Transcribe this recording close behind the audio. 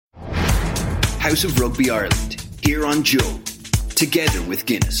House of Rugby Ireland, here on Joe, together with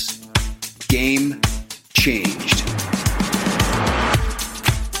Guinness. Game changed.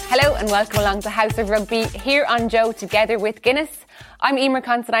 Hello and welcome along to House of Rugby, here on Joe, together with Guinness. I'm Emer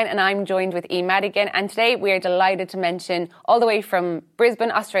Considine and I'm joined with E. Madigan, and today we are delighted to mention, all the way from Brisbane,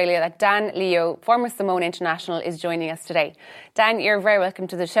 Australia, that Dan Leo, former Samoan international, is joining us today. Dan, you're very welcome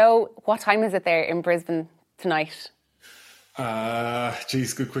to the show. What time is it there in Brisbane tonight?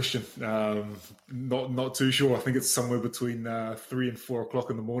 Good question. Not too sure. I think it's somewhere between 3 and 4 o'clock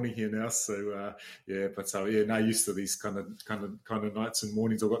in the morning here now. So now used to these kind of nights and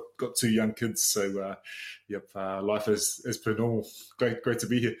mornings. I've got 2 young kids, so life is per normal. Great to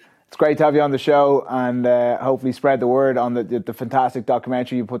be here. It's great to have you on the show, and hopefully spread the word on the fantastic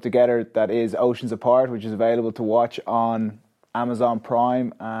documentary you put together that is Oceans Apart, which is available to watch on Amazon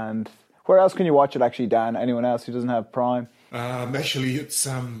Prime. And where else can you watch it, actually, Dan? Anyone else who doesn't have Prime? Actually, it's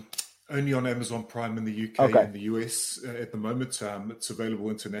only on Amazon Prime in the UK and the US at the moment. It's available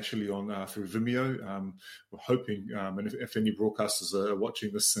internationally on through Vimeo. We're hoping, and if any broadcasters are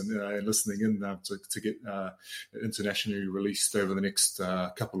watching this and listening in, to get internationally released over the next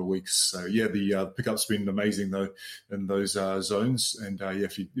couple of weeks. So the pickup's been amazing though in those zones. And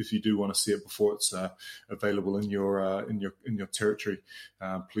if you do want to see it before it's available in your territory,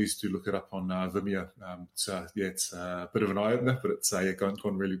 please do look it up on Vimeo. It's a bit of an eye opener, but it's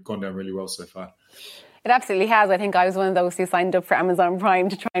gone down really well so far. It absolutely has. I think I was one of those who signed up for Amazon Prime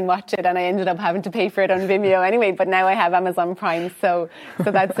to try and watch it, and I ended up having to pay for it on Vimeo anyway, but now I have Amazon Prime, so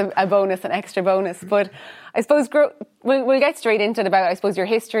that's a bonus, an extra bonus. But I suppose we'll get straight into it about, I suppose, your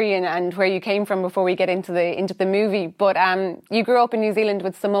history and where you came from before we get into the movie. But you grew up in New Zealand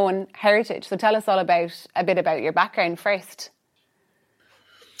with Samoan heritage, so tell us a bit about your background first.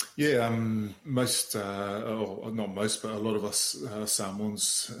 Yeah, not most, but a lot of us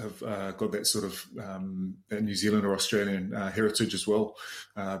Samoans have got that sort of New Zealand or Australian heritage as well,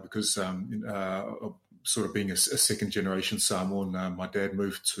 because sort of being a second generation Samoan, my dad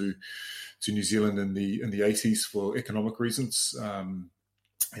moved to New Zealand in the 80s for economic reasons.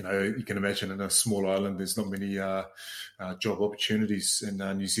 You can imagine in a small island, there's not many job opportunities in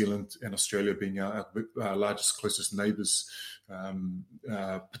New Zealand and Australia being our largest, closest neighbours.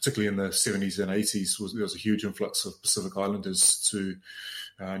 Particularly in the 70s and 80s, there was a huge influx of Pacific Islanders to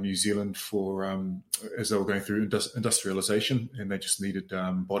New Zealand as they were going through industrialisation, and they just needed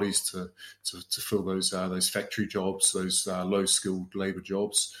bodies to fill those factory jobs, those low-skilled labour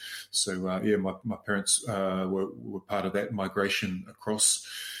jobs. So my parents were part of that migration across,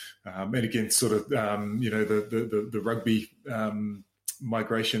 and again, sort of the rugby.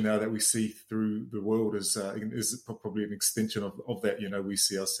 Migration now that we see through the world is probably an extension of that. We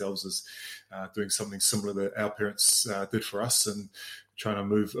see ourselves as doing something similar that our parents did for us, and trying to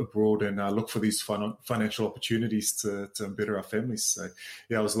move abroad and look for these financial opportunities to better our families. So,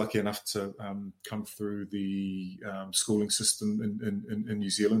 I was lucky enough to come through the schooling system in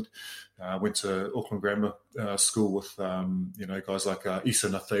New Zealand. Went to Auckland Grammar School with guys like Isa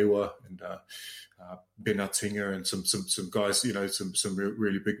Nathewa and Ben Artinga and some guys, some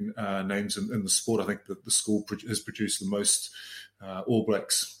really big names in the sport. I think that the school has produced the most All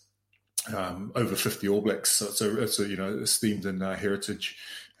Blacks. Over 50 All Blacks, so it's esteemed in heritage,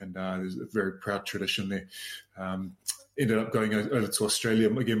 and there's a very proud tradition there. Ended up going over to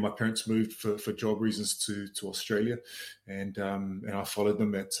Australia. Again, my parents moved for job reasons to Australia, and I followed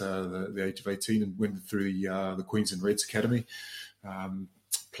them at the age of 18 and went through the Queens and Reds Academy.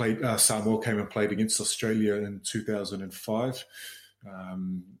 Played Samoa, came and played against Australia in 2005.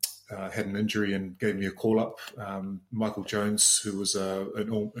 Had an injury and gave me a call up. Michael Jones, who was an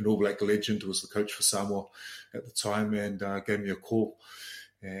All Black legend, was the coach for Samoa at the time, and gave me a call.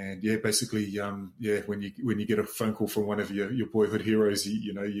 And basically, when you get a phone call from one of your boyhood heroes,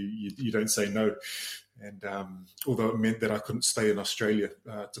 you don't say no. And although it meant that I couldn't stay in Australia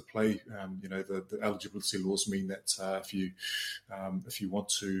to play, the eligibility laws mean that if you want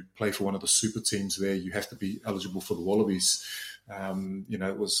to play for one of the super teams there, you have to be eligible for the Wallabies.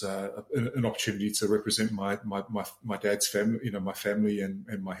 It was an opportunity to represent my dad's family, my family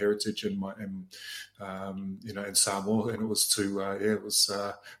and my heritage and Samoa, and it was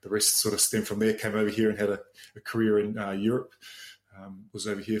the rest sort of stemmed from there. Came over here and had a career in Europe. Was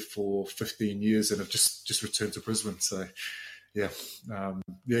over here for 15 years and have just returned to Brisbane. So,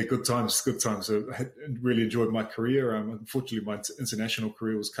 good times. So I really enjoyed my career. Unfortunately, my international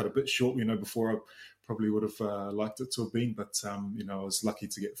career was cut a bit short, before I probably would have liked it to have been. But, I was lucky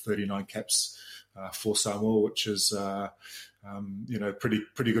to get 39 caps for Samoa, which is,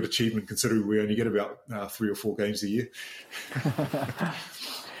 pretty good achievement considering we only get about 3 or 4 games a year.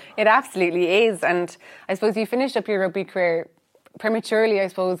 It absolutely is. And I suppose you finished up your rugby career prematurely, I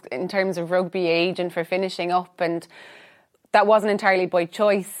suppose, in terms of rugby age and for finishing up. And that wasn't entirely by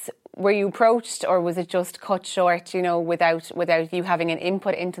choice. Were you approached, or was it just cut short, without you having an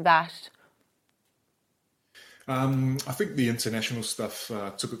input into that? I think the international stuff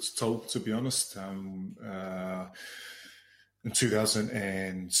took its toll, to be honest. In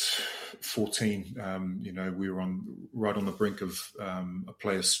 2014, we were right on the brink of a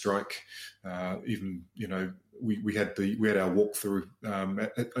players' strike. We had our walkthrough.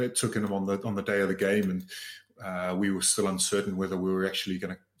 It took them on the day of the game, and we were still uncertain whether we were actually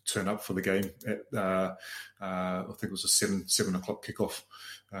going to turn up for the game at I think it was a 7 o'clock kickoff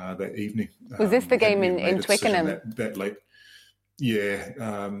that evening. Was this the game in Twickenham? That late. Yeah,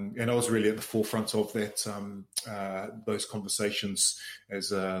 and I was really at the forefront of that those conversations.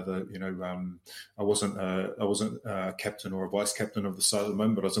 As I wasn't a captain or a vice captain of the side at the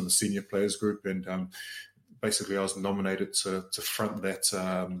moment, but I was in the senior players group, and basically I was nominated to front that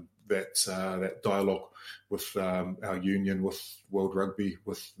dialogue with our union, with World Rugby,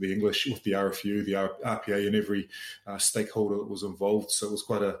 with the English, with the RFU, the RPA, and every stakeholder that was involved. So it was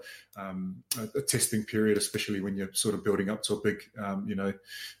quite a testing period, especially when you're sort of building up to a big, an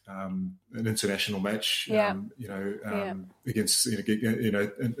international match, against,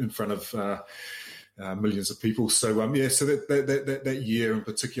 in front of millions of people. So so that year in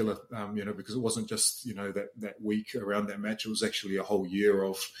particular, because it wasn't just that week around that match, it was actually a whole year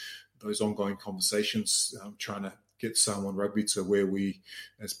of those ongoing conversations, trying to get Samoan rugby to where we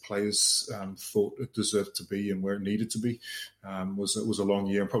as players thought it deserved to be and where it needed to be. Was a long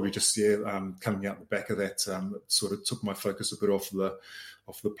year, and probably just coming out the back of that, it sort of took my focus a bit off the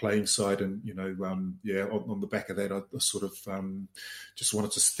playing side, and on the back of that, I sort of just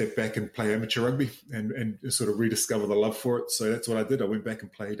wanted to step back and play amateur rugby and sort of rediscover the love for it. So that's what I did. I went back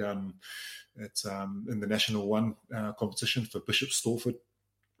and played in the National One competition for Bishop Stortford.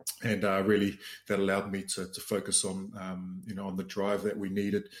 And really, that allowed me to focus on, on the drive that we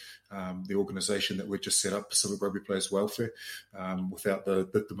needed, the organisation that we just set up, Pacific Rugby Players Welfare, without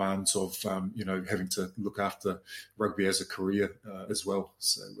the demands of, having to look after rugby as a career as well.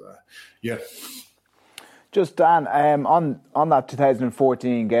 So, yeah. Just Dan, on that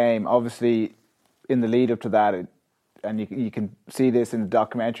 2014 game, obviously in the lead up to that, and you can see this in the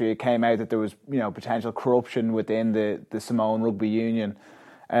documentary, it came out that there was potential corruption within the Samoan Rugby Union.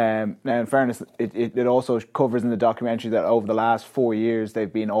 Now, in fairness, it also covers in the documentary that over the last 4 years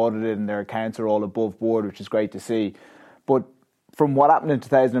they've been audited and their accounts are all above board, which is great to see. But from what happened in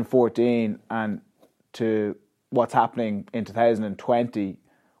 2014 and to what's happening in 2020,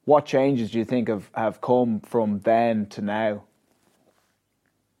 what changes do you think have come from then to now?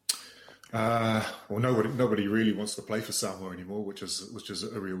 Well, nobody really wants to play for Samoa anymore, which is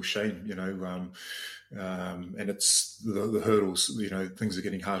a real shame, and it's the hurdles. Things are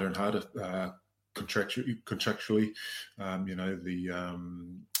getting harder and harder contractually.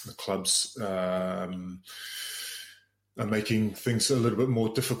 The clubs are making things a little bit more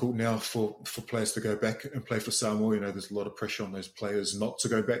difficult now for players to go back and play for Samoa. There's a lot of pressure on those players not to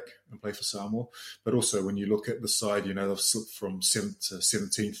go back and play for Samoa. But also when you look at the side, they've slipped from 7th to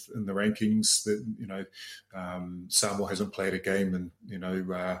 17th in the rankings. That Samoa hasn't played a game and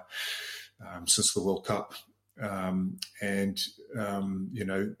since the World Cup.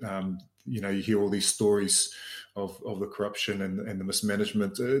 You hear all these stories of the corruption and the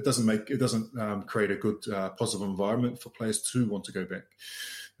mismanagement. It doesn't create a good positive environment for players to want to go back.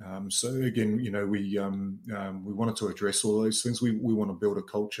 So again, we wanted to address all those things. We want to build a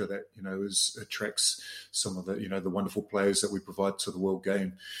culture that attracts some of the wonderful players that we provide to the world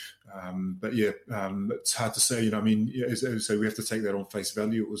game. But it's hard to say. As I say, we have to take that on face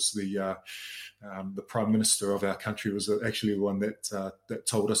value. It was the Prime Minister of our country was actually the one that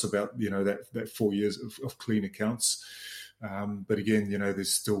told us about that 4 years of clean accounts. But again,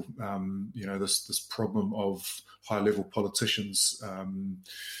 there's still this problem of high-level politicians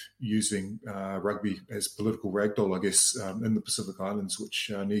using rugby as political ragdoll, I guess, in the Pacific Islands,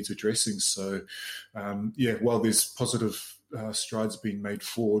 which needs addressing. So, while there's positive strides being made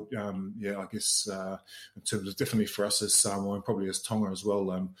forward, I guess in terms of definitely for us as Samoa and probably as Tonga as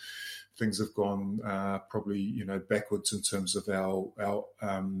well, things have gone probably backwards in terms of our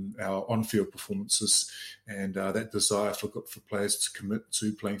on-field performances and that desire for players to commit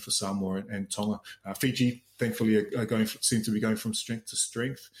to playing for Samoa and Tonga. Fiji, thankfully, seem to be going from strength to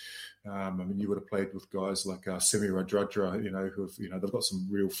strength. You would have played with guys like Semi Radradra, they've got some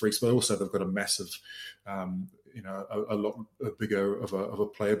real freaks, but also they've got a massive, a lot bigger of a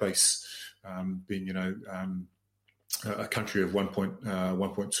player base, being a country of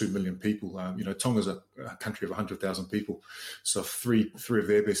 1.2 million people. Tonga's a country of 100,000 people. So if three of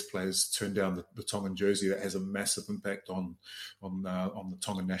their best players turn down the Tongan jersey, that has a massive impact on the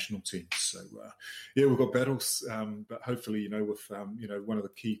Tongan national team. So we've got battles, but hopefully, with one of the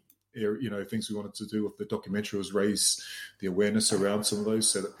key things we wanted to do with the documentary was raise the awareness around some of those,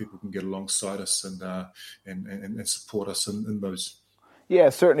 so that people can get alongside us and support us in those. Yeah,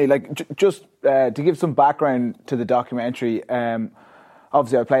 certainly. Like, just to give some background to the documentary,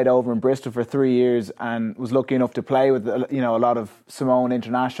 obviously I played over in Bristol for 3 years and was lucky enough to play with a lot of Samoan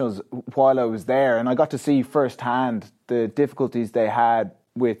internationals while I was there, and I got to see firsthand the difficulties they had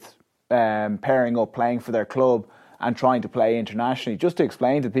with pairing up, playing for their club and trying to play internationally. Just to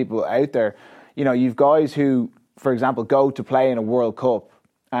explain to people out there, you've guys who, for example, go to play in a World Cup.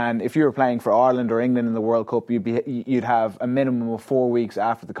 And if you were playing for Ireland or England in the World Cup, you'd have a minimum of 4 weeks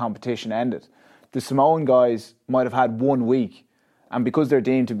after the competition ended. The Samoan guys might have had 1 week, and because they're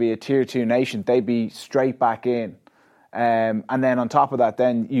deemed to be a Tier 2 nation, they'd be straight back in. And then on top of that,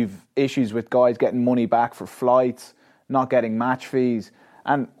 then you've issues with guys getting money back for flights, not getting match fees.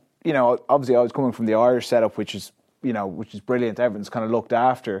 And, obviously I was coming from the Irish setup, which is brilliant. Everyone's kind of looked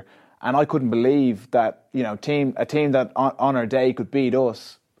after. And I couldn't believe that, a team that on our day could beat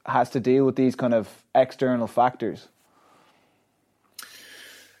us has to deal with these kind of external factors.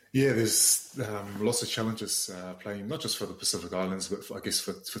 Yeah, there's lots of challenges playing, not just for the Pacific Islands, but I guess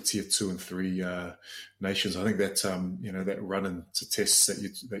for Tier 2 and 3 nations. I think that that run into tests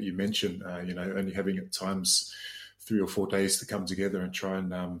that you mentioned, only having at times 3 or 4 days to come together and try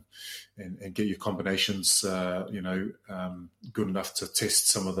and get your combinations, good enough to test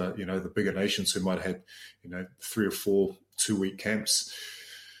some of the bigger nations who might have had 3 or 4 2-week camps.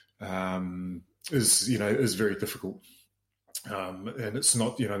 Is very difficult, and it's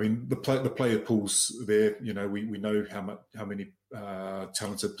not. The player pools there. We know how many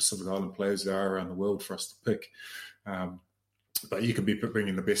talented Pacific Island players there are around the world for us to pick. But you can be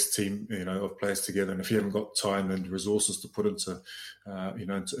bringing the best team, of players together, and if you haven't got time and resources to put into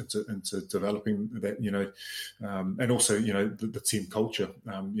developing that, and also, the team culture,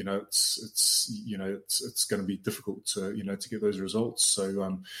 it's going to be difficult to get those results.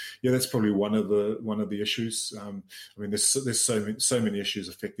 So, that's probably one of the issues. There's so many issues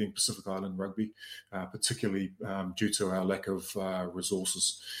affecting Pacific Island rugby, particularly due to our lack of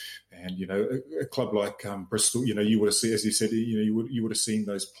resources. And a club like Bristol, you would have seen, as you said, you would have seen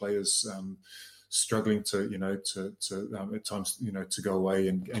those players struggling to at times to go away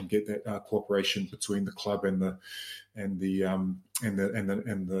and get that cooperation between the club and the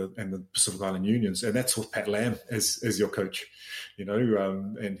Pacific Island unions, and that's with Pat Lam as your coach,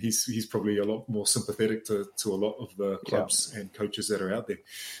 and he's probably a lot more sympathetic to a lot of the clubs and coaches that are out there.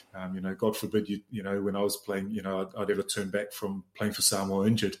 God forbid when I was playing, I'd ever turn back from playing for Samoa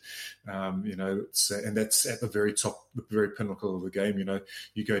injured. And that's at the very top, the very pinnacle of the game.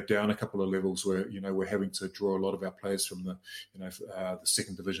 You go down a couple of levels where we're having to draw a lot of our players from the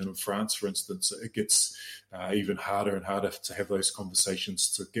second division of France, for instance. It gets even harder and harder to have those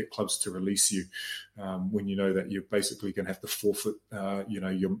conversations to get clubs to release you when you know that you're basically going to have to forfeit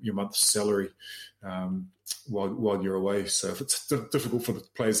your month's salary while you're away. So if it's difficult for the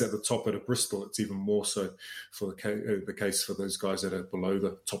players at the top at Bristol, it's even more so for the case for those guys that are below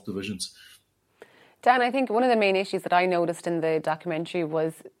the top divisions. Dan, I think one of the main issues that I noticed in the documentary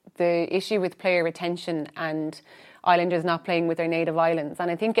was the issue with player retention and Islanders not playing with their native islands.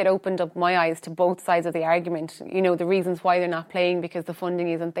 And I think it opened up my eyes to both sides of the argument, the reasons why they're not playing because the funding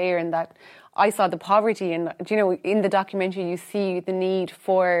isn't there, and that I saw the poverty. And, in the documentary you see the need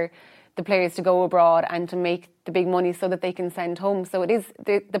for the players to go abroad and to make the big money so that they can send home. So it is,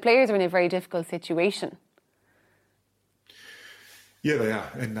 the players are in a very difficult situation. Yeah, they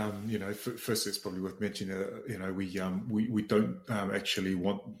are, and first it's probably worth mentioning we don't actually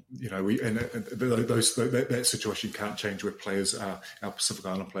want that situation can't change where players our Pacific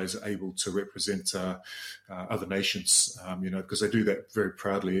Island players are able to represent other nations, because they do that very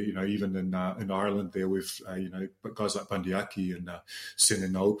proudly. Even in Ireland, there with guys like Bandiaki and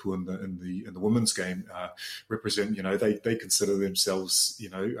Sene Naupu in the women's game represent. They consider themselves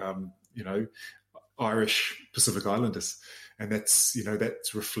Irish Pacific Islanders. that's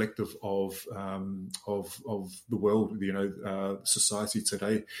that's reflective of the world, society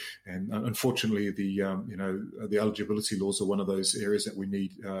today. And unfortunately, the eligibility laws are one of those areas that we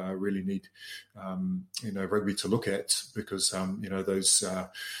really need rugby to look at, because those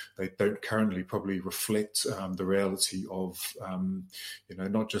they don't currently probably reflect the reality of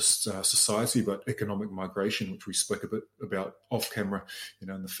not just society but economic migration, which we spoke a bit about off camera,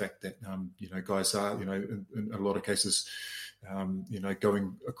 and the fact that guys are in a lot of cases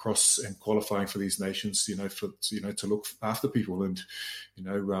going across and qualifying for these nations, to look after people and,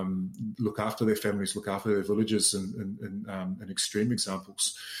 look after their families, look after their villages, and extreme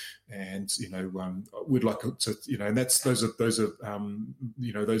examples. And we'd like to, and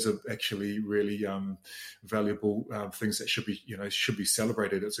those are actually really valuable things that should be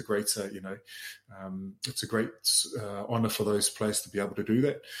celebrated. It's a great honour for those players to be able to do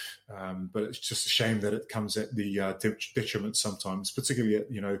that. But it's just a shame that it comes at the detriment sometimes, particularly at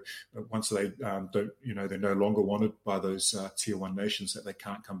once they don't, they're no longer wanted by those tier 1 nations, that they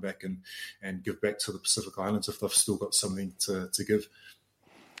can't come back and give back to the Pacific Islands if they've still got something to give.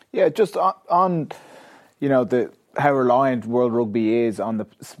 Yeah, just on how reliant World Rugby is on the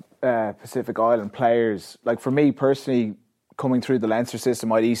Pacific Island players. Like for me personally, coming through the Leinster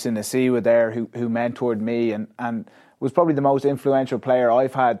system, I had Isan Asiwa there who mentored me and was probably the most influential player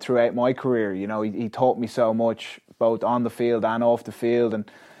I've had throughout my career. He taught me so much, both on the field and off the field,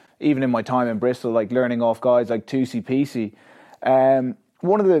 and even in my time in Bristol, like learning off guys like Tusi Pisi.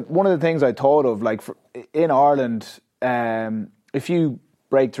 One of the things I thought of, like in Ireland, if you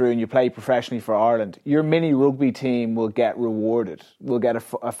break through and you play professionally for Ireland, your mini rugby team will get rewarded. Will get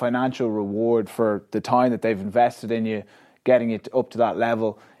a financial reward for the time that they've invested in you, getting it up to that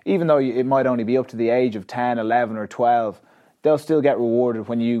level. Even though it might only be up to the age of 10, 11 or 12, they'll still get rewarded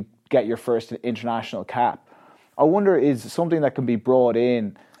when you get your first international cap. I wonder, is something that can be brought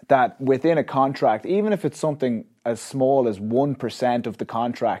in that within a contract, even if it's something as small as 1% of the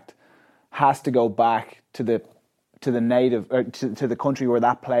contract, has to go back to the native, or to the country where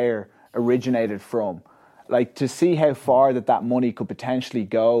that player originated from, like to see how far that money could potentially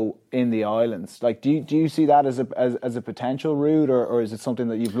go in the islands. Like, do you see that as a potential route, or is it something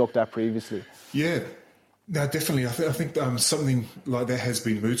that you've looked at previously? Yeah, no, definitely. I think something like that has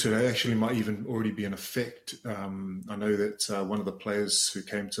been mooted. It actually might even already be in effect. I know that one of the players who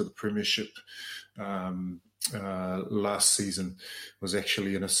came to the Premiership last season was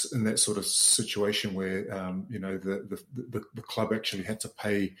actually in that sort of situation where the club actually had to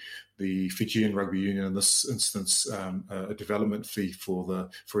pay the Fijian Rugby Union in this instance a development fee for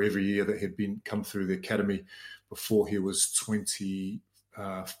every year that had come through the academy before he was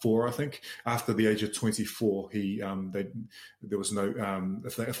 24, I think. After the age of 24, there was no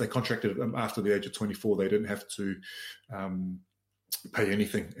if they contracted him after the age of 24, they didn't have to pay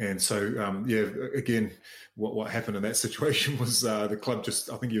anything. And so again, what happened in that situation was the club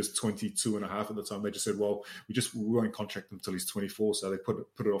just, I think he was 22 and a half at the time, they just said, well, we won't contract him until he's 24, so they put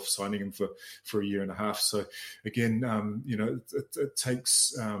it off signing him for a year and a half. So again, it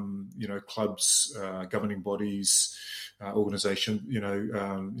takes clubs, governing bodies, organisation,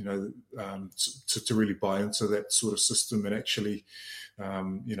 to really buy into that sort of system. And actually,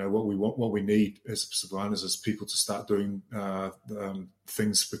 what we need as Pacific Islanders is people to start doing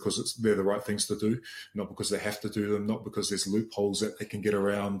things because they're the right things to do, not because they have to do them, not because there's loopholes that they can get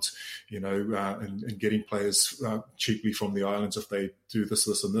around, and getting players cheaply from the islands if they do this,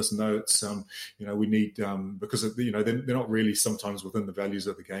 and this. No, it's we need because they're not really sometimes within the values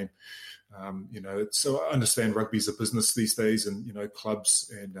of the game. So I understand rugby is a business these days, and clubs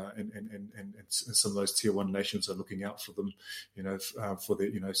and some of those tier 1 nations are looking out for them, for their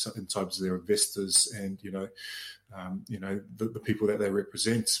in terms of their investors and the people that they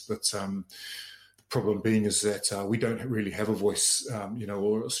represent. But the problem being is that we don't really have a voice,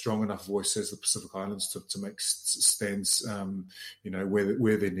 or a strong enough voice as the Pacific Islands to make stands,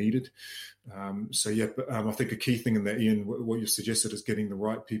 where they're needed. But I think a key thing in that, Ian, what you've suggested is getting the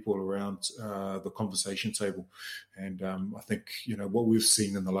right people around the conversation table. And I think, what we've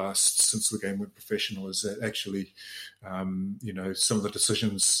seen since the game went professional is that actually, some of the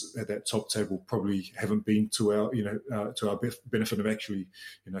decisions at that top table probably haven't been to our benefit of actually,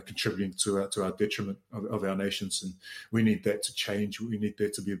 contributing to our detriment of our nations. And we need that to change. We need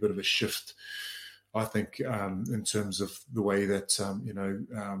there to be a bit of a shift, I think, in terms of the way that,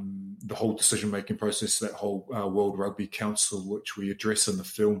 the whole decision-making process, that whole World Rugby Council, which we address in the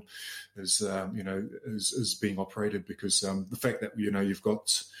film, is being operated. Because the fact that, you've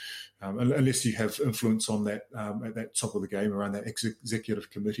got unless you have influence on that at that top of the game around that executive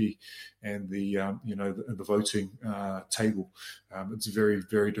committee and the the voting table. It's very,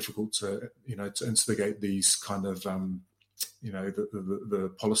 very difficult to to instigate these kind of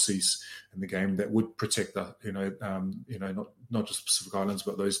the policies in the game that would protect not just Pacific Islands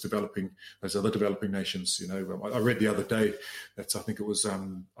but those other developing nations. I read the other day that I think it was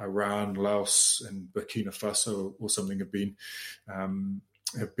Iran, Laos, and Burkina Faso or something have been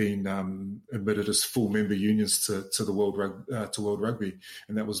admitted as full member unions to the World Rugby,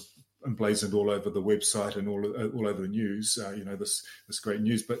 and that was emblazoned all over the website and all over the news. This great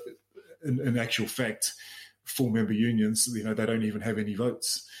news, but in actual fact, full member unions, they don't even have any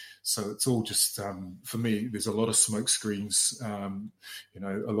votes. So it's all just, for me, there's a lot of smoke screens, a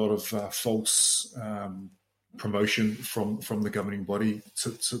lot of false promotion from the governing body to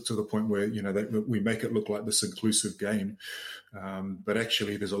the point where, we make it look like this inclusive game. But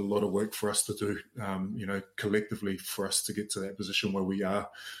actually there's a lot of work for us to do, collectively for us to get to that position where we are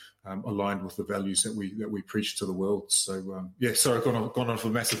aligned with the values that we preach to the world. So sorry, I've gone on for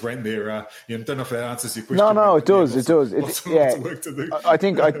a massive rant there. Don't know if that answers your question. No, it does. Lots of work to do. I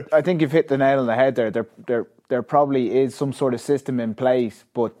think you've hit the nail on the head there. There probably is some sort of system in place,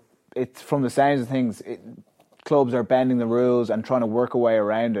 but it's from the sounds of things. Clubs are bending the rules and trying to work a way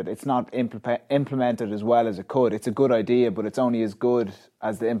around it. It's not implemented as well as it could. It's a good idea, but it's only as good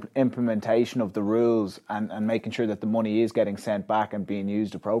as the implementation of the rules and making sure that the money is getting sent back and being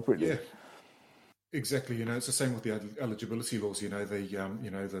used appropriately. Yeah, exactly. It's the same with the eligibility laws.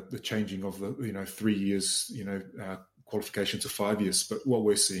 The changing of the 3 years. Qualification to 5 years, but what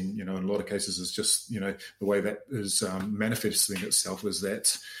we're seeing, in a lot of cases, is just the way that is manifesting itself is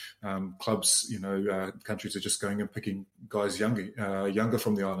that clubs, countries are just going and picking guys younger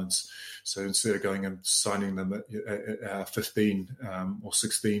from the islands. So instead of going and signing them at 15 or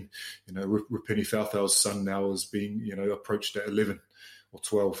 16, Rupeni Fautau's son now is being approached at 11 or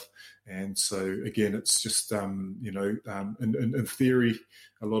 12. And so again, it's just in theory,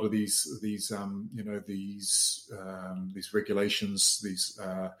 a lot of these regulations, these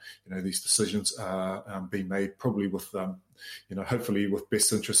decisions are being made probably with hopefully with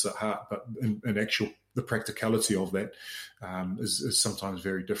best interests at heart, but in actual the practicality of that is sometimes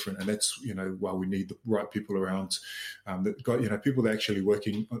very different, and that's why we need the right people around that got people that are actually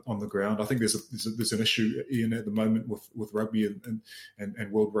working on the ground. I think there's an issue, Ian, at the moment with rugby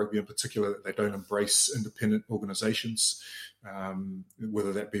and world rugby in particular, that they don't embrace independent organisations,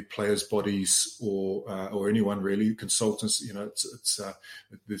 whether that be players' bodies or anyone really, consultants.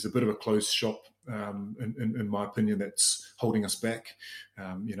 There's a bit of a closed shop. In my opinion, that's holding us back.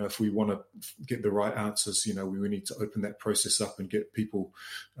 If we want to get the right answers, we need to open that process up and get people,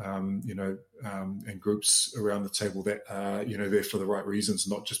 and groups around the table that are, there for the right reasons,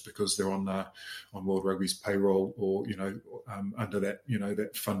 not just because they're on World Rugby's payroll or under that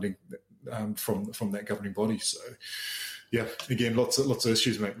that funding from that governing body. So, yeah, again, lots of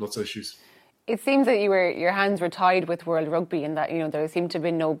issues, mate. Lots of issues. It seems that your hands were tied with World Rugby, and that there seemed to have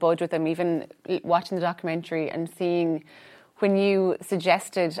been no budge with them. Even watching the documentary and seeing when you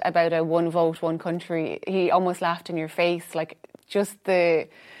suggested about a one vote, one country, he almost laughed in your face. Like, just the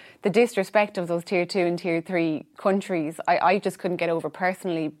disrespect of those tier 2 and tier 3 countries, I just couldn't get over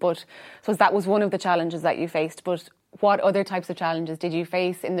personally. But so that was one of the challenges that you faced. But what other types of challenges did you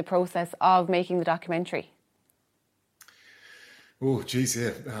face in the process of making the documentary? Oh, geez,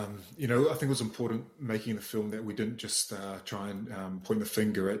 yeah. I think it was important making the film that we didn't just try and point the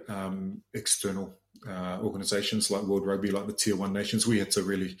finger at external organisations like World Rugby, like the Tier 1 nations. We had to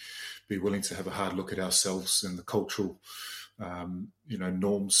really be willing to have a hard look at ourselves and the cultural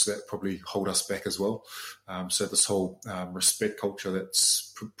norms that probably hold us back as well. So this whole respect culture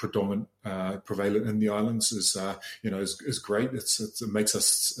that's prevalent in the islands is great. It makes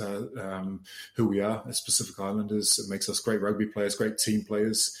us who we are as Pacific Islanders. It makes us great rugby players, great team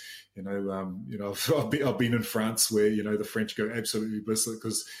players. I've been in France where the French go absolutely ballistic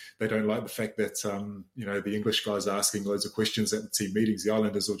because they don't like the fact that the English guys are asking loads of questions at the team meetings. The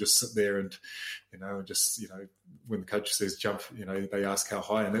Islanders will just sit there and when the coach says jump, they ask how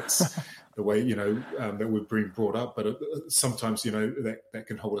high, and that's the way that we've been brought up. But sometimes that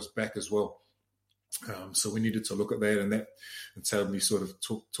can hold us back as well. So we needed to look at that, and that entailed me sort of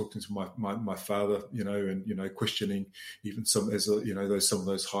talking to my father, and questioning even some of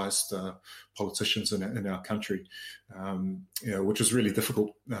those highest politicians in our country, which was really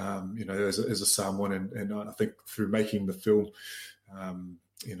difficult, as a Samoan, and I think through making the film,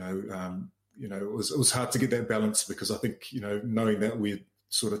 it was hard to get that balance, because I think knowing that we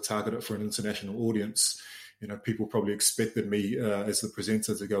sort of target it for an international audience, people probably expected me as the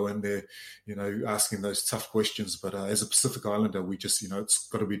presenter to go in there, asking those tough questions. But as a Pacific Islander, we just, it's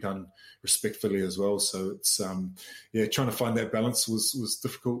got to be done respectfully as well. So it's, trying to find that balance was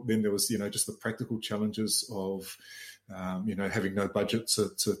difficult. Then there was, just the practical challenges of, having no budget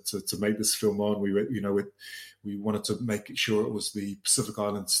to make this film on. We wanted to make sure it was the Pacific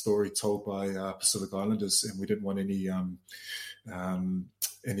Island story told by Pacific Islanders, and we didn't want any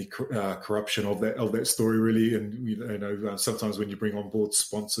corruption of that story, really. And sometimes when you bring on board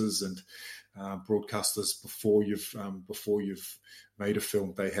sponsors and broadcasters before you've made a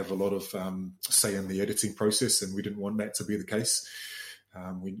film, they have a lot of say in the editing process, and we didn't want that to be the case.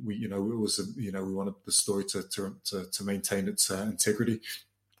 We wanted the story to maintain its integrity.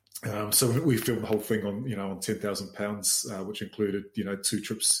 So we filmed the whole thing on £10,000, which included 2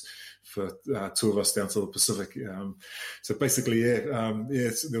 trips for 2 of us down to the Pacific. So basically, there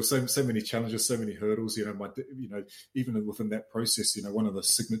were so many challenges, so many hurdles. Even within that process, one of the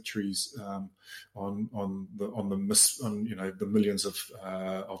signatories on the millions of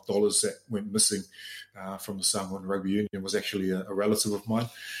dollars that went missing from the Samoan Rugby Union was actually a relative of mine.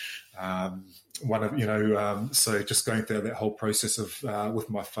 So just going through that whole process of with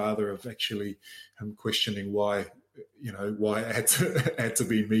my father, of actually him questioning why it had to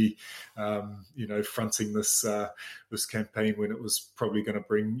be me, fronting this campaign, when it was probably going to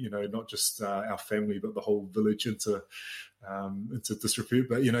bring, not just our family but the whole village into disrepute.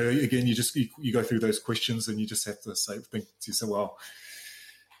 But again, you go through those questions, and you just have to think to yourself,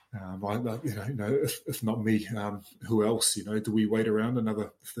 well, if not me, who else? Do we wait around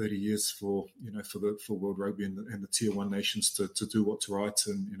another 30 years for World Rugby and the Tier 1 nations to do what's right?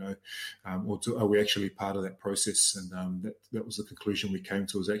 And or are we actually part of that process? And that was the conclusion we came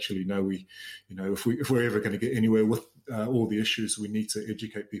to. Was actually no. If we're ever going to get anywhere with all the issues, we need to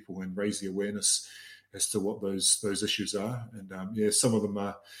educate people and raise the awareness as to what those issues are. And some of them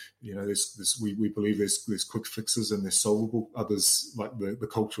are, we believe there's quick fixes and they're solvable. Others, like the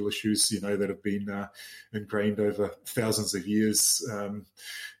cultural issues, that have been ingrained over thousands of years, are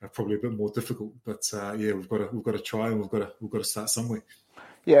probably a bit more difficult. But we've got to try, and we've got to start somewhere.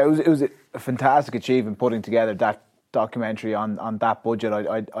 Yeah, it was a fantastic achievement putting together that documentary on that budget.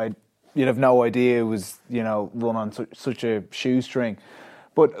 You'd have no idea it was run on such a shoestring.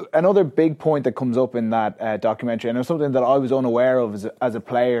 But another big point that comes up in that documentary, and it was something that I was unaware of as a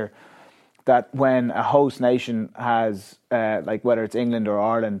player, that when a host nation has, whether it's England or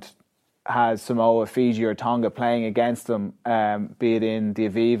Ireland, has Samoa, Fiji or Tonga playing against them, be it in the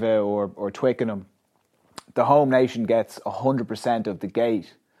Aviva or Twickenham, the home nation gets 100% of the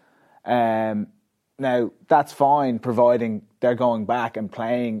gate. Now, that's fine, providing they're going back and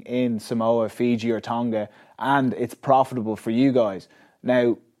playing in Samoa, Fiji or Tonga, and it's profitable for you guys.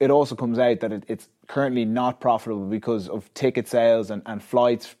 Now, it also comes out that it's currently not profitable because of ticket sales and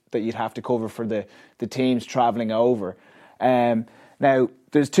flights that you'd have to cover for the teams travelling over. Now,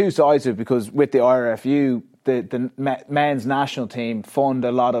 there's 2 sides to it, because with the IRFU, the men's national team fund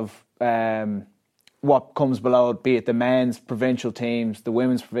a lot of what comes below it, be it the men's provincial teams, the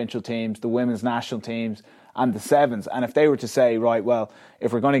women's provincial teams, the women's national teams, and the sevens. And if they were to say, right, well,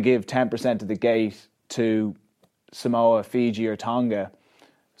 if we're going to give 10% of the gate to Samoa, Fiji or Tonga,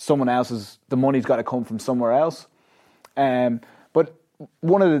 the money's got to come from somewhere else. But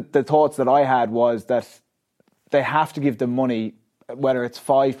one of the thoughts that I had was that they have to give the money, whether it's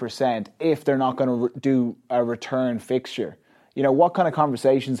 5%, if they're not going to do a return fixture. What kind of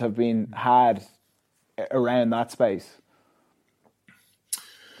conversations have been had around that space?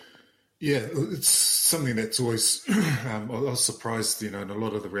 Yeah, it's something that's always, I was surprised, in a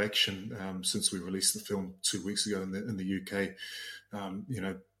lot of the reaction since we released the film 2 weeks ago in the UK.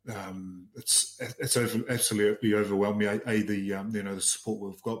 It's absolutely overwhelmed me. The support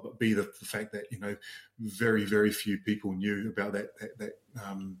we've got, but B, the fact that very, very few people knew about that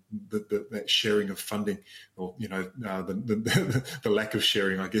sharing of funding, or the lack of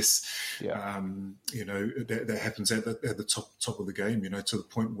sharing, I guess. Yeah. That happens at the top of the game. To the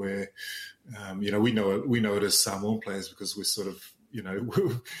point where we know it as Samoan players, because we're sort of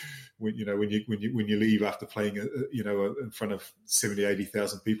when you leave after playing in front of 70,000,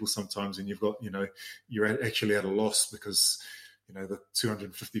 80,000 people sometimes, and you've got you're actually at a loss because the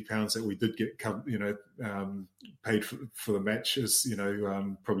 £250 that we did get paid for the match is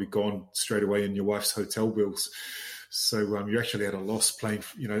probably gone straight away in your wife's hotel bills. So you're actually at a loss playing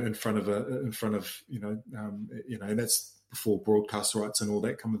in front of and before broadcast rights and all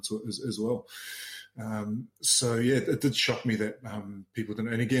that come into it as well. So yeah, it did shock me that people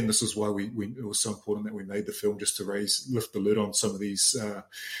didn't. And again, this is why it was so important that we made the film, just to lift the lid on some of these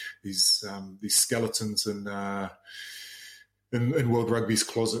skeletons in World Rugby's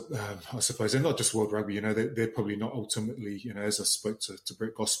closet, I suppose. And not just World Rugby, they're probably not ultimately, as I spoke to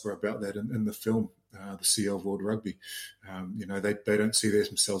Brett Gosper about that in the film, the CEO of World Rugby, they don't see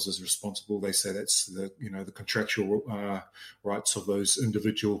themselves as responsible. They say that's the contractual rights of those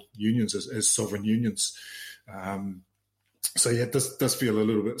individual unions as sovereign unions. So yeah, it does feel a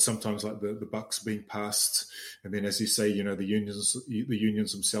little bit sometimes like the buck's being passed, and then, as you say, the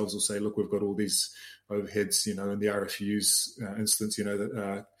unions themselves will say, look, we've got all these overheads, in the RFU's instance,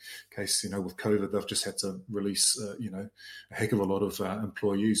 that case, with COVID, they've just had to release, a heck of a lot of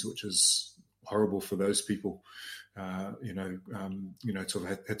employees, which is horrible for those people. To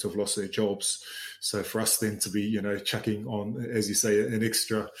have had to have lost their jobs. So for us then to be, chucking on, as you say, an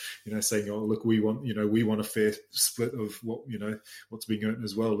extra, saying, oh, look, we want a fair split of what, what's being earned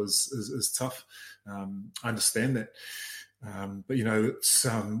as well is tough. I understand that. But it's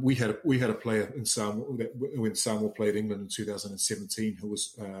we had a player in Samoa when Samoa played England in 2017 who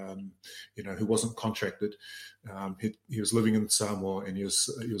was who wasn't contracted. He was living in Samoa, and he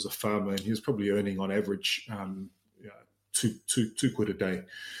was a farmer, and he was probably earning on average £2 a day.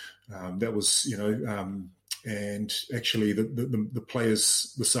 That was and actually the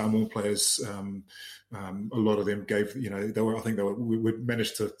players, the Samoan players, a lot of them gave we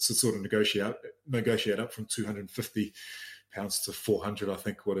managed to sort of negotiate up from £250 to 400, I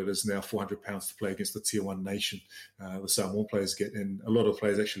think what it is now, £400 to play against the Tier 1 nation. The Samoan players get, and a lot of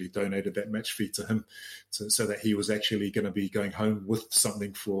players actually donated that match fee to him, so that he was actually going to be going home with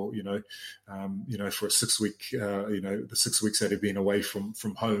something for for a 6 week, the 6 weeks that he'd been away from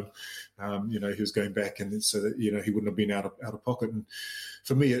home. He was going back, and so that he wouldn't have been out of pocket. And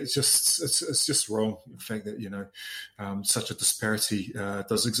for me, it's just wrong. The fact that such a disparity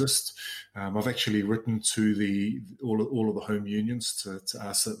does exist. I've actually written to all of the home unions to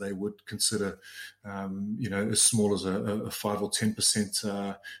ask that they would consider, as small as a 5 or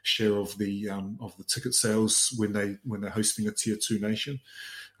 10% share of the ticket sales when they're hosting a Tier 2 nation.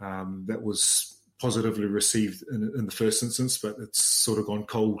 That was positively received in the first instance, but it's sort of gone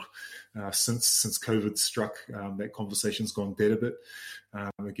cold since COVID struck. That conversation's gone dead a bit.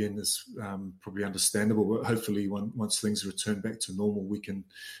 Again, is probably understandable, but hopefully once things return back to normal, we can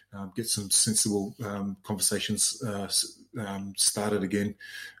get some sensible conversations started again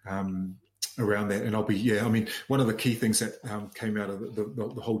around that. And one of the key things that came out of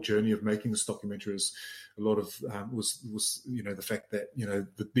the whole journey of making this documentary is a lot of was the fact that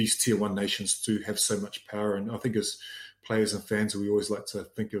these Tier 1 nations do have so much power, and I think as players and fans, we always like to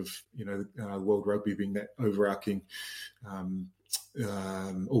think of World Rugby being that overarching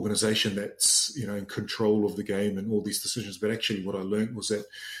organisation that's in control of the game and all these decisions. But actually, what I learned was that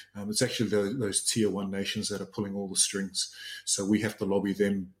it's actually those Tier 1 nations that are pulling all the strings. So we have to lobby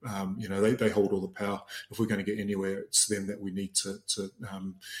them. They hold all the power. If we're going to get anywhere, it's them that we need to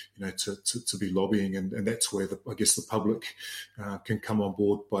be lobbying, and that's where I guess the public can come on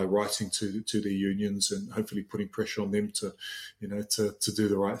board by writing to the unions and hopefully putting pressure on them to do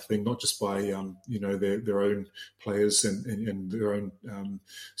the right thing, not just by their own players and their own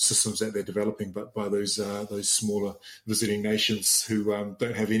systems that they're developing, but by those smaller visiting nations who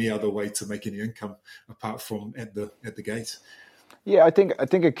don't have any other way to make any income apart from at the gate. Yeah, I think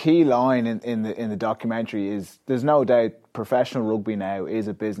a key line in the documentary is there's no doubt professional rugby now is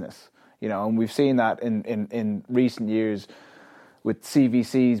a business, and we've seen that in recent years with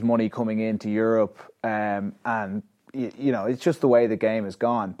CVC's money coming into Europe, and it's just the way the game has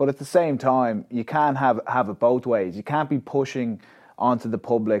gone. But at the same time, you can't have it both ways. You can't be pushing onto the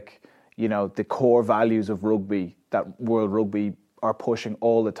public, the core values of rugby that World Rugby are pushing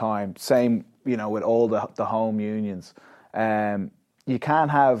all the time. Same, with all the home unions. You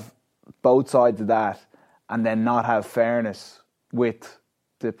can't have both sides of that and then not have fairness with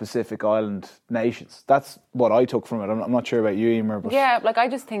the Pacific Island nations. That's what I took from it. I'm not sure about you, Emer. But yeah, I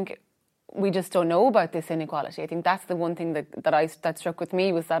just think we just don't know about this inequality. I think that's the one thing that struck with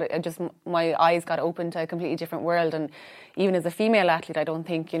me, was that my eyes got open to a completely different world. And even as a female athlete, I don't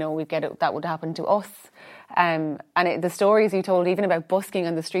think that would happen to us. The stories you told, even about busking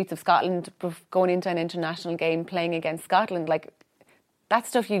on the streets of Scotland, going into an international game, playing against Scotland, that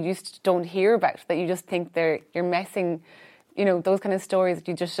stuff you just don't hear about. That you just think you're messing. Those kind of stories that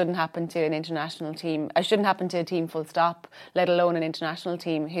you just shouldn't happen to an international team. It shouldn't happen to a team full stop, let alone an international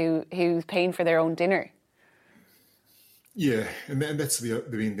team who's paying for their own dinner. Yeah, and that's the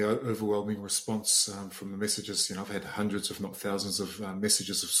overwhelming response from the messages. I've had hundreds, if not thousands, of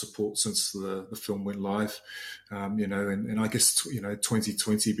messages of support since the film went live. And I guess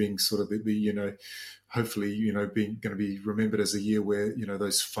 2020 being sort of the hopefully being going to be remembered as a year where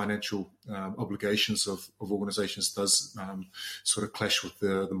those financial obligations of organisations does sort of clash with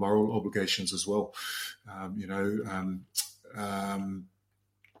the moral obligations as well.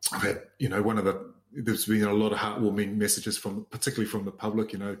 I've had there's been a lot of heartwarming messages particularly from the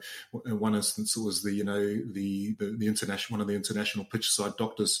public. In one instance, it was the international, one of the international pitchside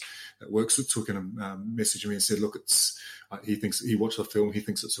doctors that works at Twickenham messaged me and said, look, he watched the film, he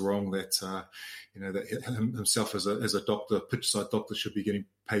thinks it's wrong that that himself as a doctor, pitchside doctor, should be getting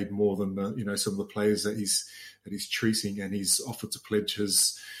paid more than some of the players that he's treating, and he's offered to pledge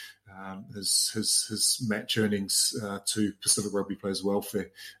his match earnings to Pacific Rugby players' welfare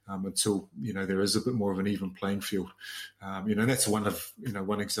until there is a bit more of an even playing field. And that's one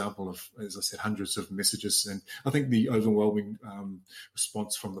example of, as I said, hundreds of messages. And I think the overwhelming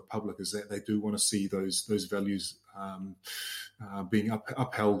response from the public is that they do want to see those values being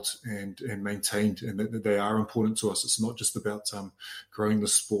upheld and maintained, and that they are important to us. It's not just about growing the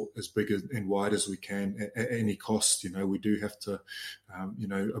sport as big and wide as we can at any cost. We do have to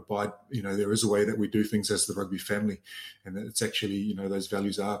abide. There is a way that we do things as the rugby family, and that it's actually those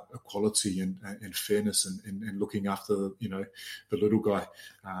values are equality and fairness and looking after the little guy,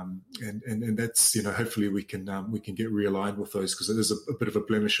 and that's hopefully we can get realigned with those, because it is a bit of a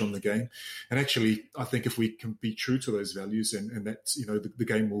blemish on the game. And actually, I think if we can be true to those values, and that's the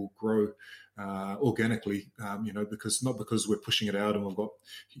game will grow organically, because we're pushing it out and we've got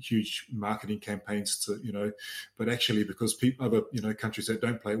huge marketing campaigns to, but actually because other countries that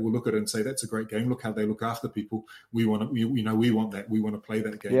don't play it will look at it and say, that's a great game. Look how they look after people. We want that. We want to play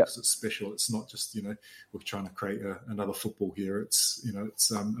that game because it's special. It's not just we're trying to create another football here. It's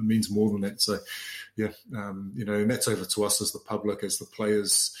it means more than that. So and that's over to us as the public, as the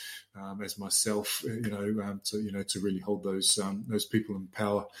players. As myself, to really hold those people in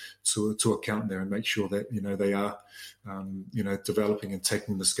power to account there, and make sure that they are developing and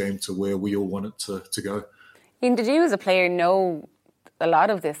taking this game to where we all want it to go. Ian, did you as a player know a lot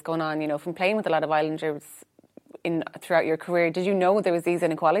of this going on? From playing with a lot of Islanders throughout your career, did you know there was these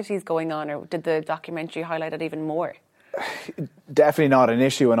inequalities going on, or did the documentary highlight it even more? Definitely not an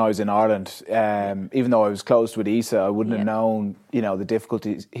issue when I was in Ireland. Even though I was close with Issa, I wouldn't have known, the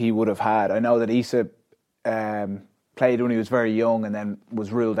difficulties he would have had. I know that Issa played when he was very young and then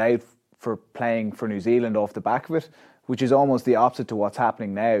was ruled out for playing for New Zealand off the back of it, which is almost the opposite to what's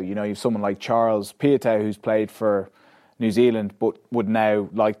happening now. You have someone like Charles Piutau who's played for New Zealand but would now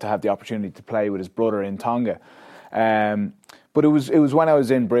like to have the opportunity to play with his brother in Tonga. But it was when I was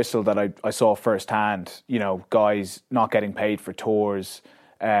in Bristol that I saw firsthand, guys not getting paid for tours,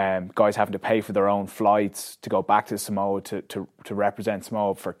 guys having to pay for their own flights to go back to Samoa to represent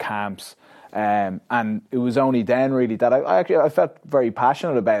Samoa for camps. And it was only then really that I felt very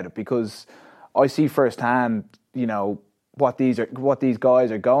passionate about it, because I see firsthand, what these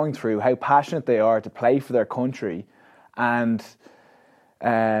guys are going through, how passionate they are to play for their country, and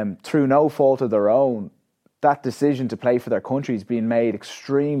through no fault of their own, that decision to play for their country is being made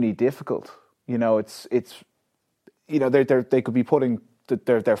extremely difficult. It's they could be putting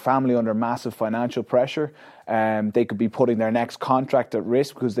their family under massive financial pressure. They could be putting their next contract at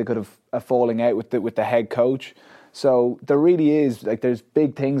risk because they could have a falling out with the head coach. So there really is there's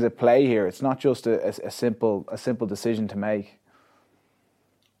big things at play here. It's not just a simple decision to make.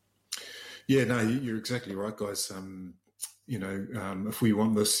 Yeah, no, you're exactly right, guys. If we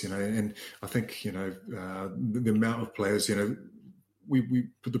want this, and I think, the amount of players, we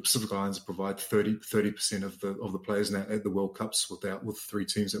the Pacific Islands provide 30% of the players now at the World Cups with 3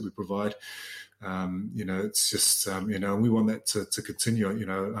 teams that we provide. It's just, and we want that to continue.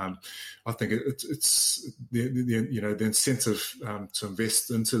 I think it's the incentive to invest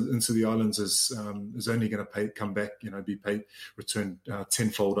into the islands is only going to come back, be paid, returned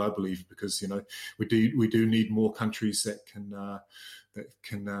tenfold, I believe, because we do need more countries that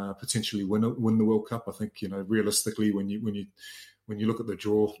can potentially win the World Cup. I think realistically, when you look at the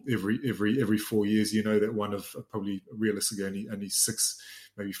draw every 4 years, that one of probably realistically only 6,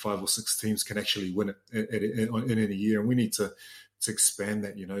 maybe 5 or 6 teams can actually win it in any year, and we need to expand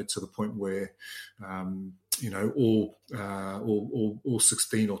that, to the point where all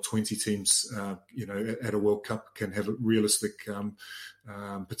 16 or 20 teams, at a World Cup can have a realistic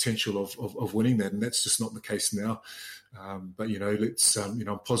potential of winning that, and that's just not the case now. But let's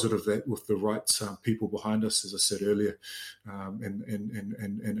I'm positive that with the right people behind us, as I said earlier,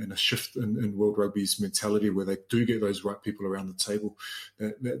 and a shift in World Rugby's mentality where they do get those right people around the table,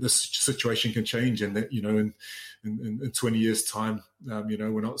 that this situation can change, and that in 20 years' time,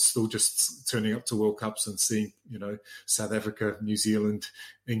 we're not still just turning up to World Cups and seeing South Africa, New Zealand,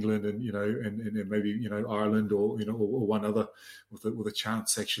 England, and and maybe Ireland or one other with a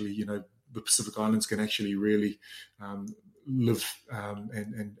chance. Actually, the Pacific Islands can actually really live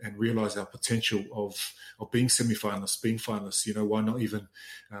and realise our potential of being semi-finalists, being finalists. Why not even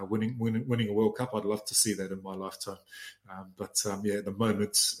winning a World Cup? I'd love to see that in my lifetime. But at the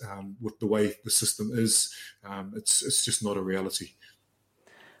moment, with the way the system is, it's just not a reality.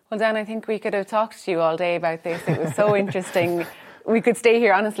 Well, Dan, I think we could have talked to you all day about this. It was so interesting. We could stay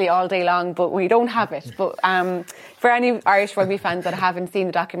here, honestly, all day long, but we don't have it. But for any Irish rugby fans that haven't seen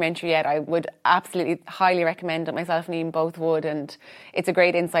the documentary yet, I would absolutely highly recommend it. Myself and Ian both would. And it's a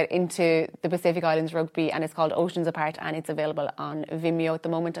great insight into the Pacific Islands rugby, and it's called Oceans Apart, and it's available on Vimeo at the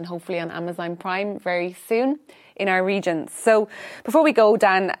moment and hopefully on Amazon Prime very soon in our region. So before we go,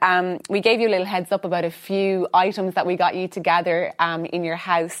 Dan, we gave you a little heads up about a few items that we got you to gather in your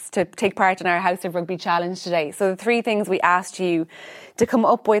house to take part in our House of Rugby challenge today. So the three things we asked you to come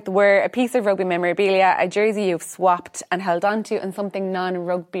up with were a piece of rugby memorabilia, a jersey you've swapped and held on to, and something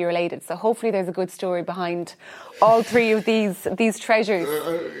non-rugby related. So hopefully there's a good story behind all three of these treasures.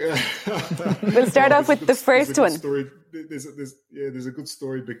 We'll start off with the first one. There's a good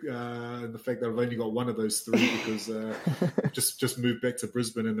story in the fact that I've only got one of those three because just moved back to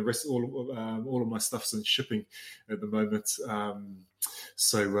Brisbane, and the rest all of my stuff's in shipping at the moment.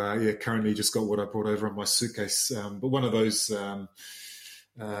 Currently just got what I brought over in my suitcase. But one of those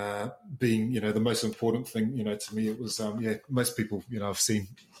being the most important thing to me, it was most people I've seen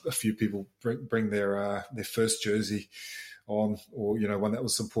a few people bring their first jersey on, or one that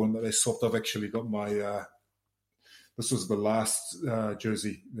was important that they swapped. I've actually got my this was the last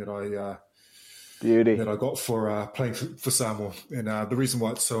jersey that I got for playing for Samoa. And the reason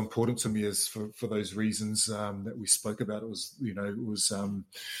why it's so important to me is for those reasons that we spoke about. It was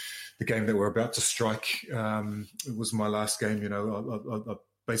the game that we're about to strike. It was my last game. I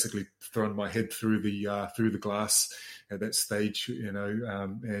basically thrown my head through the glass at that stage.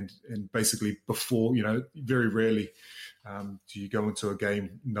 And basically before, very rarely do you go into a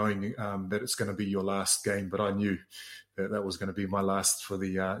game knowing that it's going to be your last game, but I knew that was going to be my last for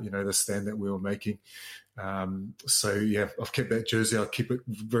the the stand that we were making. I've kept that jersey. I'll keep it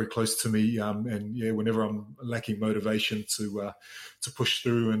very close to me. Whenever I'm lacking motivation to push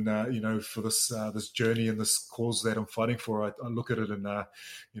through and for this journey and this cause that I'm fighting for, I look at it and it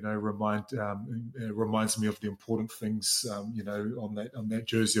reminds me of the important things on that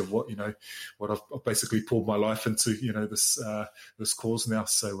jersey of what I've basically poured my life into this cause now.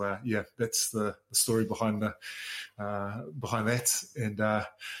 So that's the story behind that, and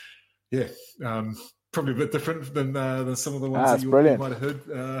probably a bit different than some of the ones that you might have heard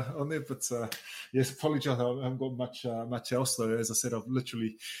on there. But yes, apologize. I haven't got much else though. As I said, I've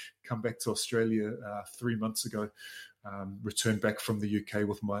literally come back to Australia 3 months ago. Returned back from the UK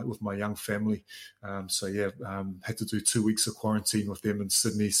with my young family. Had to do 2 weeks of quarantine with them in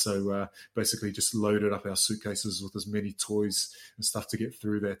Sydney. So basically just loaded up our suitcases with as many toys and stuff to get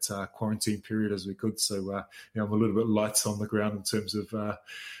through that quarantine period as we could. So I'm a little bit light on the ground in terms of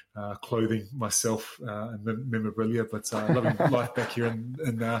clothing myself and memorabilia, but loving life back here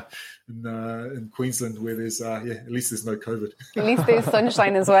in Queensland, where there's at least there's no COVID. At least there's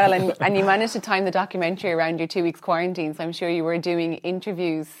sunshine as well, and you managed to time the documentary around your 2 weeks quarantine, so I'm sure you were doing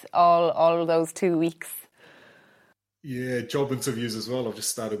interviews all those 2 weeks. Yeah, job interviews as well. I've just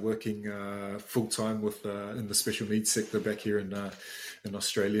started working full time with in the special needs sector back here in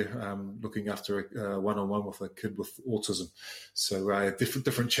Australia, looking after a one-on-one with a kid with autism. So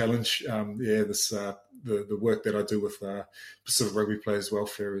different challenge. The work that I do with Pacific Rugby Players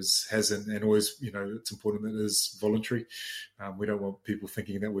Welfare has and always, it's important that it is voluntary. We don't want people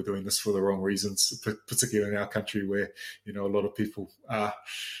thinking that we're doing this for the wrong reasons, particularly in our country where, a lot of people are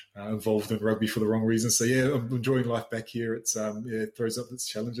involved in rugby for the wrong reasons. So I'm enjoying life back here. It's it throws up its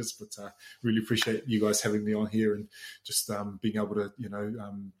challenges, but really appreciate you guys having me on here and just being able to,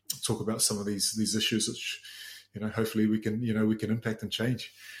 talk about some of these issues, which, hopefully we can impact and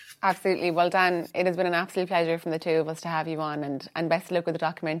change. Absolutely. Well, Dan, it has been an absolute pleasure from the two of us to have you on, and best of luck with the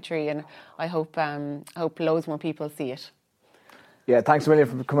documentary, and I hope loads more people see it. Yeah, thanks a million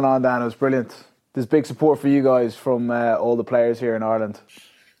for coming on, Dan. It was brilliant. there's big support for you guys from all the players here in Ireland.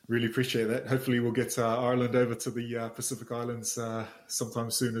 Really appreciate that. Hopefully we'll get Ireland over to the Pacific Islands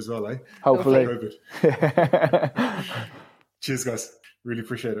sometime soon as well, eh? Hopefully. Cheers, guys. Really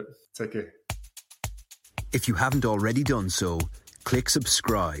appreciate it. Take care. If you haven't already done so, click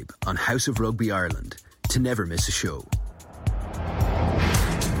subscribe on House of Rugby Ireland to never miss a show.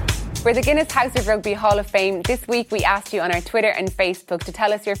 For the Guinness House of Rugby Hall of Fame, this week we asked you on our Twitter and Facebook to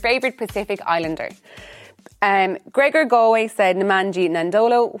tell us your favourite Pacific Islander. Gregor Galway said Namanji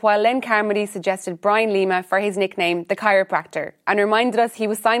Nandolo, while Len Carmody suggested Brian Lima for his nickname, the chiropractor, and reminded us he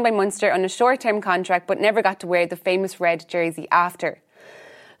was signed by Munster on a short-term contract but never got to wear the famous red jersey after.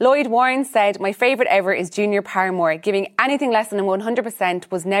 Lloyd Warren said, my favourite ever is Junior Paramore. Giving anything less than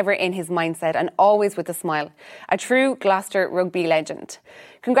 100% was never in his mindset and always with a smile. A true Gloucester rugby legend.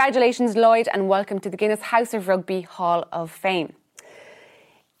 Congratulations, Lloyd, and welcome to the Guinness House of Rugby Hall of Fame.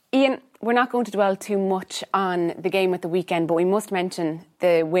 Ian, we're not going to dwell too much on the game at the weekend, but we must mention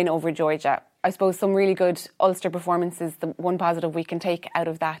the win over Georgia. I suppose some really good Ulster performances, the one positive we can take out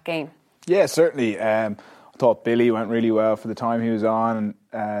of that game. Yeah, certainly. I thought Billy went really well for the time he was on,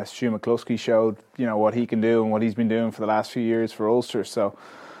 and Stu McCluskey showed, what he can do and what he's been doing for the last few years for Ulster. So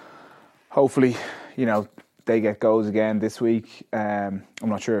hopefully, they get goals again this week. I'm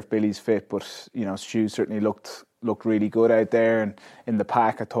not sure if Billy's fit, but Stu certainly looked really good out there, and in the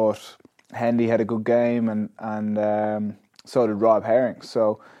pack I thought Hendy had a good game, and so did Rob Herring.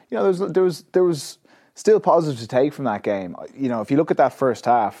 So there was still positive to take from that game. If you look at that first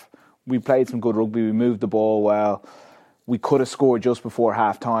half, we played some good rugby. We moved the ball well. We could have scored just before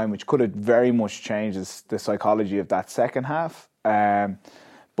half time, which could have very much changed the psychology of that second half.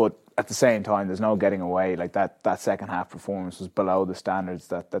 But at the same time, there's no getting away. Like that second half performance was below the standards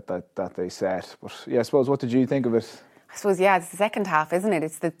that they set. But yeah, I suppose, what did you think of it? I suppose, it's the second half, isn't it?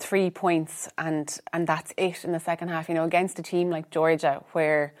 It's the 3 points and that's it in the second half, against a team like Georgia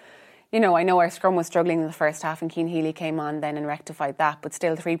where, I know our scrum was struggling in the first half and Cian Healy came on then and rectified that, but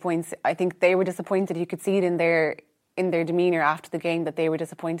still 3 points. I think they were disappointed. You could see it in their demeanour after the game that they were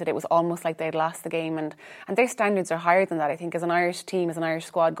disappointed. It was almost like they'd lost the game, and their standards are higher than that. I think as an Irish team, as an Irish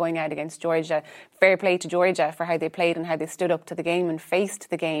squad going out against Georgia, fair play to Georgia for how they played and how they stood up to the game and faced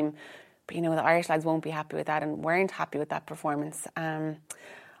the game. But the Irish lads won't be happy with that and weren't happy with that performance.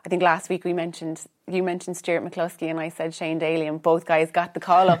 I think last week you mentioned Stuart McCluskey and I said Shane Daly, and both guys got the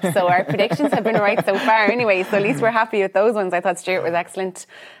call up. So our predictions have been right so far anyway. So at least we're happy with those ones. I thought Stuart was excellent.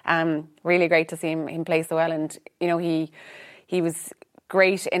 Really great to see him play so well. And, he was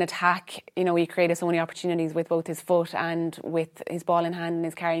great in attack. He created so many opportunities with both his foot and with his ball in hand, and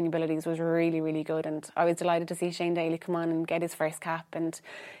his carrying abilities was really, really good. And I was delighted to see Shane Daly come on and get his first cap. And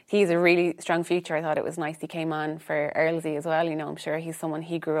he's a really strong future. I thought it was nice he came on for Earlsey as well. I'm sure he's someone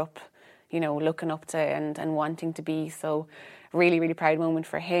he grew up, looking up to and wanting to be. So really, really proud moment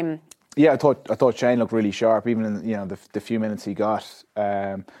for him. Yeah, I thought Shane looked really sharp, even in the few minutes he got.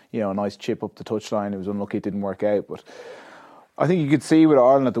 A nice chip up the touchline. It was unlucky it didn't work out, but I think you could see with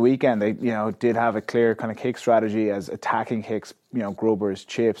Ireland at the weekend, they did have a clear kind of kick strategy as attacking kicks, grubbers,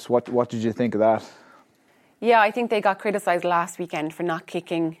 chips. What did you think of that? Yeah, I think they got criticised last weekend for not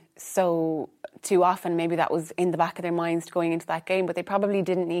kicking so too often. Maybe that was in the back of their minds going into that game, but they probably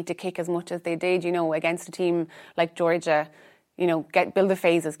didn't need to kick as much as they did, against a team like Georgia. Build the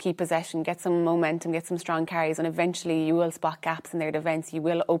phases, keep possession, get some momentum, get some strong carries, and eventually you will spot gaps in their defence. You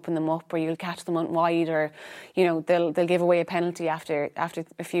will open them up, or you'll catch them on wide, or they'll give away a penalty after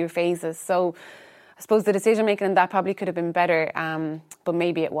a few phases. So I suppose the decision making in that probably could have been better, but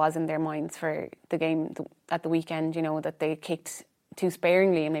maybe it was in their minds for the game at the weekend. That they kicked too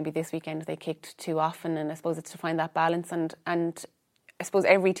sparingly, and maybe this weekend they kicked too often. And I suppose it's to find that balance and I suppose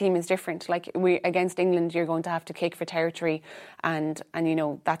every team is different. Like against England, you're going to have to kick for territory, and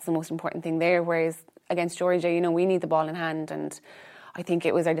that's the most important thing there. Whereas against Georgia, we need the ball in hand, and I think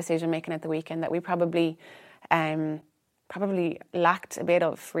it was our decision making at the weekend that we probably lacked a bit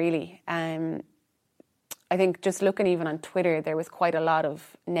of. Really, I think just looking even on Twitter, there was quite a lot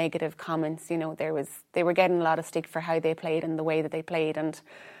of negative comments. They were getting a lot of stick for how they played and the way that they played, and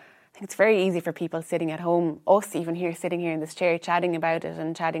I think it's very easy for people sitting at home, us even here, sitting here in this chair, chatting about it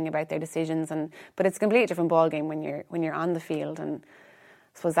and chatting about their decisions. But it's a completely different ballgame when you're on the field. And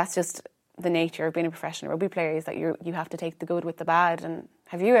I suppose that's just the nature of being a professional rugby player, is that you have to take the good with the bad. And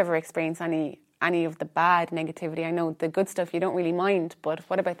have you ever experienced any of the bad negativity? I know the good stuff you don't really mind, but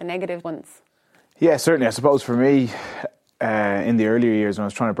what about the negative ones? Yeah, certainly. I suppose for me, in the earlier years when I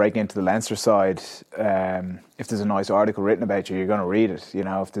was trying to break into the Leinster side, if there's a nice article written about you, you're going to read it.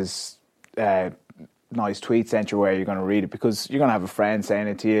 If there's nice tweet sent your way, you're going to read it because you're going to have a friend saying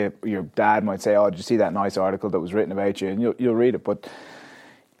it to you. Your dad might say, "Oh, did you see that nice article that was written about you?" And you'll read it. But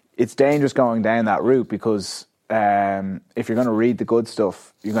it's dangerous going down that route because if you're going to read the good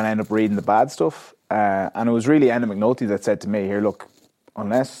stuff, you're going to end up reading the bad stuff. And it was really Enda McNulty that said to me, "Here, look,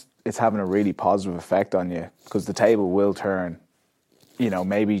 unless it's having a really positive effect on you, because the table will turn,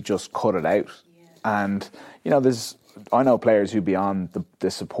 maybe just cut it out." Yeah. And, I know players who be on the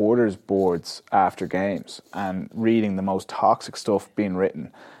supporters boards after games and reading the most toxic stuff being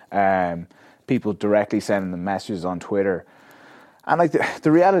written, people directly sending them messages on Twitter. And like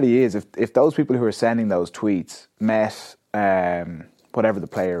the reality is, if those people who are sending those tweets met whatever the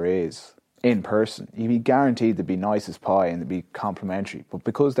player is in person, you'd be guaranteed to be nice as pie and to be complimentary. But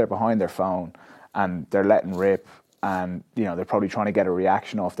because they're behind their phone and they're letting rip, and they're probably trying to get a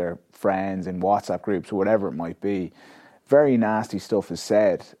reaction off their friends in WhatsApp groups or whatever it might be, very nasty stuff is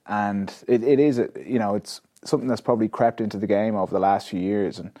said, and it is it's something that's probably crept into the game over the last few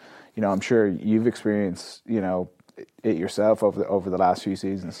years, and I'm sure you've experienced it yourself over the last few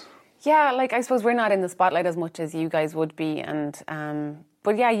seasons. Yeah, like I suppose we're not in the spotlight as much as you guys would be, and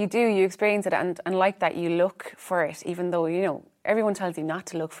but yeah, you experience it, and like that you look for it, even though everyone tells you not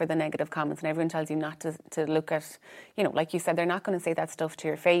to look for the negative comments, and everyone tells you not to look at, like you said, they're not going to say that stuff to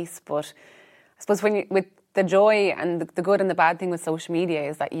your face. But I suppose with the joy and the good and the bad thing with social media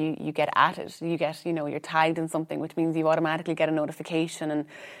is that you get at it. You get, you're tagged in something, which means you automatically get a notification, and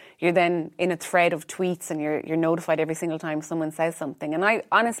you're then in a thread of tweets, and you're notified every single time someone says something. And I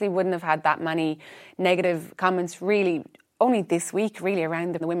honestly wouldn't have had that many negative comments really only this week, really,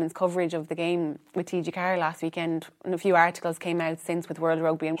 around the women's coverage of the game with TG Carr last weekend, and a few articles came out since with World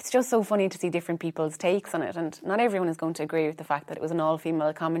Rugby, and it's just so funny to see different people's takes on it, and not everyone is going to agree with the fact that it was an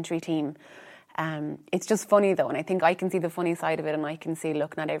all-female commentary team. It's just funny though, and I think I can see the funny side of it, and I can see,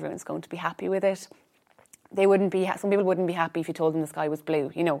 look, not everyone's going to be happy with it. Some people wouldn't be happy if you told them the sky was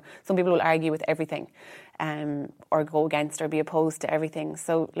blue. Some people will argue with everything, or go against or be opposed to everything.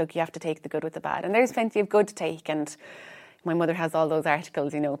 So look, you have to take the good with the bad, and there's plenty of good to take. And my mother has all those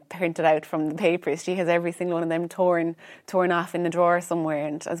articles, printed out from the papers. She has every single one of them torn off in the drawer somewhere.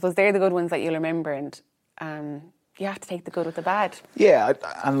 And I suppose they're the good ones that you'll remember. And you have to take the good with the bad. Yeah,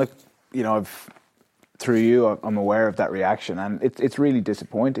 and look, through you, I'm aware of that reaction, and it's really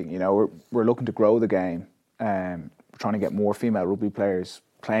disappointing. We're looking to grow the game. We're trying to get more female rugby players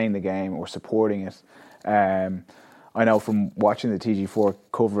playing the game or supporting it. I know from watching the TG4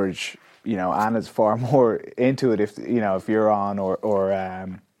 coverage, Anna's far more into it if you're on or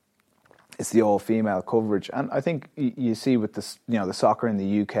it's the all female coverage. And I think you see with this, the soccer in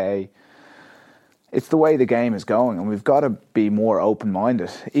the UK, it's the way the game is going, and we've got to be more open-minded.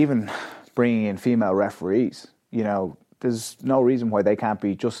 Even bringing in female referees, there's no reason why they can't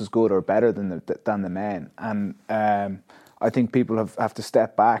be just as good or better than the men. And I think people have to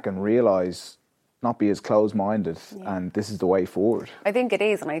step back and realise, not be as closed-minded, and this is the way forward. I think it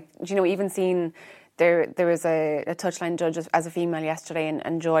is, and I, even seeing there was a touchline judge as a female yesterday,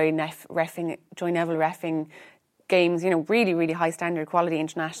 and Joy Neville reffing games, really, really high standard quality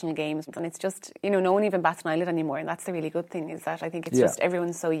international games, and it's just, no one even bats an eyelid anymore, and that's the really good thing, is that I think it's just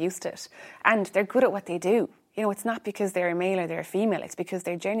everyone's so used to it, and they're good at what they do. It's not because they're a male or they're a female, it's because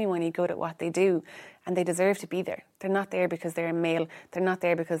they're genuinely good at what they do, and they deserve to be there. They're not there because they're a male, they're not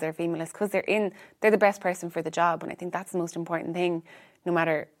there because they're female, it's because they're the best person for the job, and I think that's the most important thing, no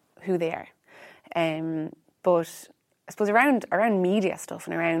matter who they are. But I suppose around media stuff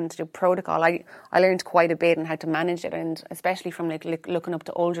and around protocol, I learned quite a bit on how to manage it, and especially from looking up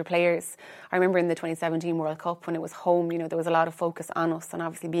to older players. I remember in the 2017 World Cup when it was home, there was a lot of focus on us, and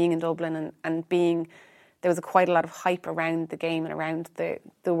obviously being in Dublin and being, there was quite a lot of hype around the game and around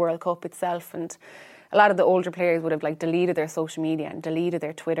the World Cup itself, and a lot of the older players would have deleted their social media and deleted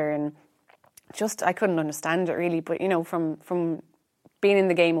their Twitter, and just I couldn't understand it really. But from being in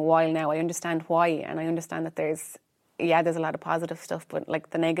the game a while now, I understand why, and I understand that there's a lot of positive stuff, but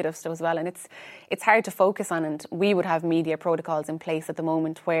the negative stuff as well, and it's hard to focus on. And we would have media protocols in place at the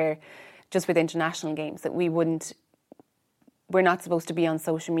moment where, just with international games, that we're not supposed to be on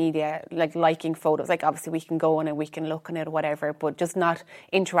social media liking photos. Obviously we can go on it, we can look on it or whatever, but just not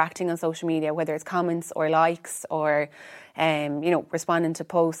interacting on social media, whether it's comments or likes or responding to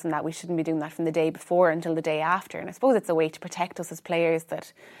posts, and that we shouldn't be doing that from the day before until the day after. And I suppose it's a way to protect us as players,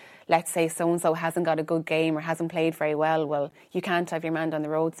 that let's say so-and-so hasn't got a good game or hasn't played very well, you can't have your man down the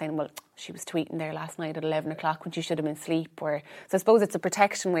road saying, well, she was tweeting there last night at 11 o'clock when she should have been asleep. So I suppose it's a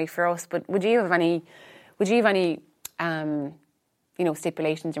protection way for us. But would you have any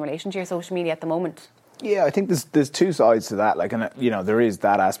stipulations in relation to your social media at the moment? Yeah, I think there's two sides to that. Like, and there is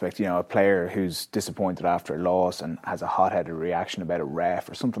that aspect. A player who's disappointed after a loss and has a hot-headed reaction about a ref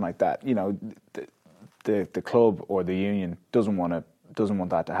or something like that. The club or the union doesn't want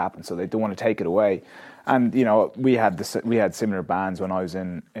that to happen, so they don't want to take it away. And we had similar bans when I was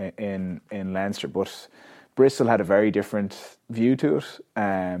in Leinster, but Bristol had a very different view to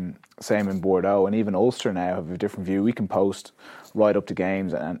it. Same in Bordeaux, and even Ulster now have a different view. We can post right up to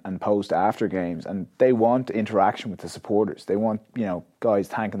games and post after games, and they want interaction with the supporters. They want guys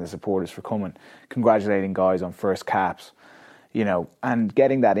thanking the supporters for coming, congratulating guys on first caps, and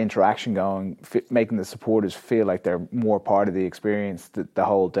getting that interaction going, making the supporters feel like they're more part of the experience the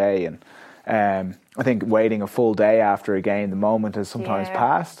whole day. And I think waiting a full day after a game, the moment has sometimes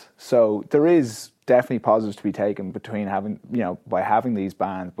passed. So there is definitely positives to be taken between by having these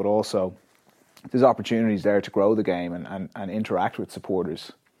bans, but also there's opportunities there to grow the game and interact with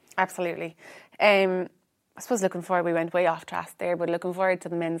supporters. Absolutely. I suppose looking forward, we went way off task there, but looking forward to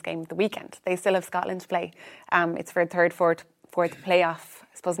the men's game of the weekend. They still have Scotland to play. It's for a third, fourth playoff.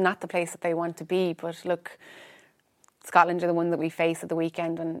 I suppose not the place that they want to be, but look, Scotland are the one that we face at the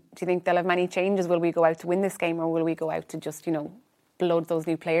weekend. And do you think they'll have many changes? Will we go out to win this game, or will we go out to just, blood those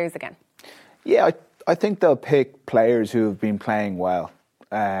new players again? Yeah, I think they'll pick players who have been playing well.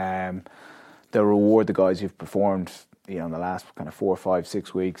 They'll reward the guys who've performed, in the last kind of 4, 5,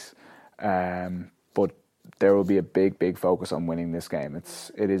 6 weeks. But there will be a big focus on winning this game.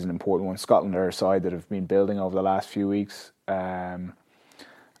 It is an important one. Scotland are a side that have been building over the last few weeks, and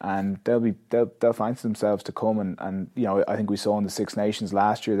they'll find themselves to come. And I think we saw in the Six Nations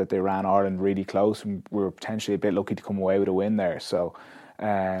last year that they ran Ireland really close, and we were potentially a bit lucky to come away with a win there. So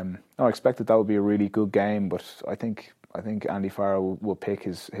I expect that will be a really good game. But I think Andy Farrell will pick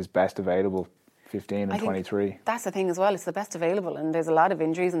his best available 15 and 23. That's the thing as well. It's the best available, and there's a lot of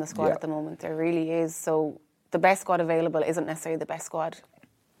injuries in the squad at the moment. There really is. So the best squad available isn't necessarily the best squad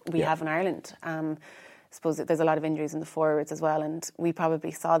we have in Ireland. I suppose there's a lot of injuries in the forwards as well, and we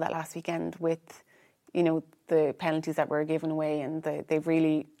probably saw that last weekend with, the penalties that were given away, and they've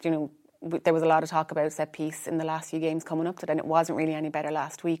really, there was a lot of talk about set piece in the last few games coming up to it, and it wasn't really any better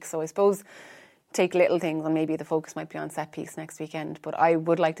last week. So I suppose take little things, and maybe the focus might be on set piece next weekend. But I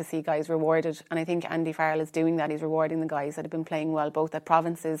would like to see guys rewarded, and I think Andy Farrell is doing that. He's rewarding the guys that have been playing well, both at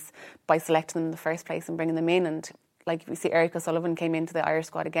provinces, by selecting them in the first place and bringing them in. And like we see, Eric O'Sullivan came into the Irish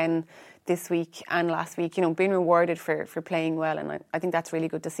squad again this week and last week, being rewarded for playing well. And I think that's really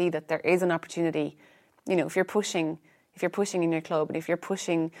good to see, that there is an opportunity. If you're pushing in your club, and if you're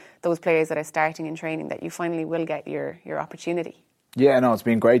pushing those players that are starting in training, that you finally will get your opportunity. Yeah, no, it's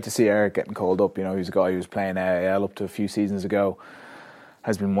been great to see Eric getting called up. He's a guy who was playing AIL up to a few seasons ago,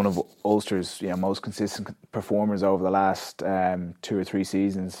 has been one of Ulster's most consistent performers over the last 2 or 3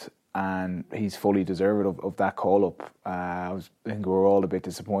 seasons, and he's fully deserved of that call up. I think we were all a bit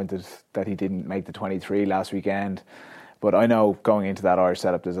disappointed that he didn't make the 23 last weekend, but I know going into that Irish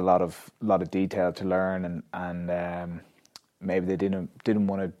setup, there's a lot of detail to learn, and maybe they didn't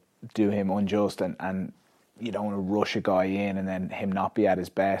want to do him unjust, and you don't want to rush a guy in and then him not be at his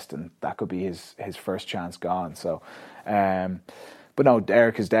best, and that could be his first chance gone. So, but no,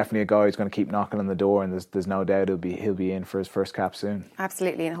 Eric is definitely a guy who's going to keep knocking on the door, and there's no doubt he'll be in for his first cap soon.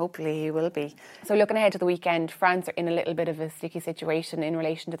 Absolutely, and hopefully he will be. So looking ahead to the weekend, France are in a little bit of a sticky situation in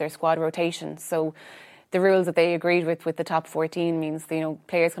relation to their squad rotation. So the rules that they agreed with the top 14 means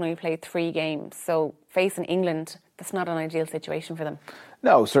players can only play 3 games. So facing England, that's not an ideal situation for them.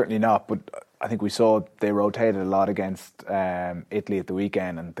 No, certainly not. But I think we saw they rotated a lot against Italy at the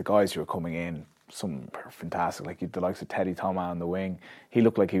weekend, and the guys who were coming in, some were fantastic. Like the likes of Teddy Thomas on the wing, he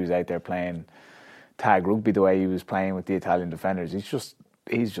looked like he was out there playing tag rugby the way he was playing with the Italian defenders. He's just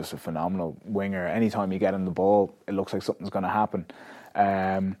a phenomenal winger. Anytime you get him the ball, it looks like something's going to happen.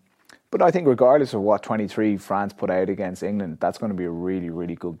 But I think regardless of what 23 France put out against England, that's going to be a really,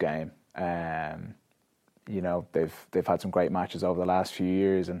 really good game. They've had some great matches over the last few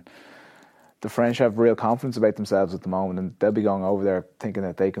years, and the French have real confidence about themselves at the moment, and they'll be going over there thinking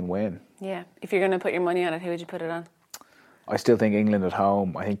that they can win. Yeah. If you're going to put your money on it, who would you put it on? I still think England at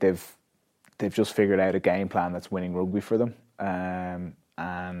home. I think they've just figured out a game plan that's winning rugby for them.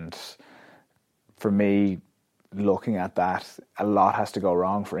 And for me, looking at that, a lot has to go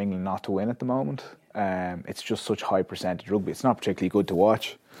wrong for England not to win at the moment. It's just such high percentage rugby. It's not particularly good to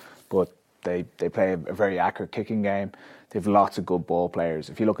watch, but they play a very accurate kicking game. They've lots of good ball players.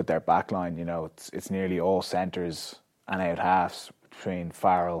 If you look at their backline, it's nearly all centres and out halves between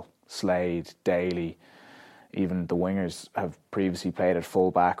Farrell, Slade, Daly. Even the wingers have previously played at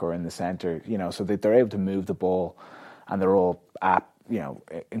full back or in the centre. So they're able to move the ball, and they're all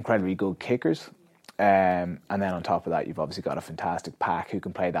incredibly good kickers. And then on top of that, you've obviously got a fantastic pack who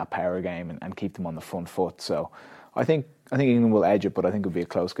can play that power game and keep them on the front foot. So I think England will edge it, but I think it'll be a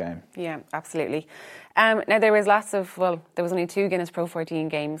close game. Yeah, absolutely. Now, there was there was only 2 Guinness Pro 14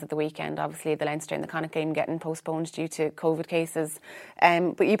 games at the weekend. Obviously, the Leinster and the Connacht game getting postponed due to COVID cases.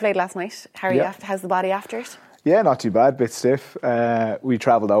 But you played last night. How are you after? How's the body after it? Yeah, not too bad. Bit stiff. We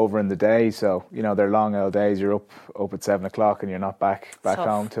travelled over in the day, so they're long old days. You're up at 7 o'clock and you're not back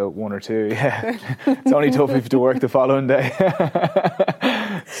home till 1 or 2. Yeah, it's only tough if you have to work the following day.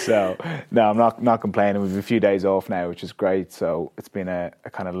 So no, I'm not complaining. We've a few days off now, which is great. So it's been a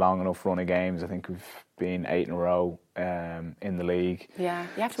kind of long enough run of games. I think we've been 8 in a row in the league. Yeah,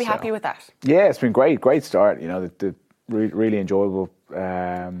 you have to be happy with that. Yeah, it's been great start. The really enjoyable.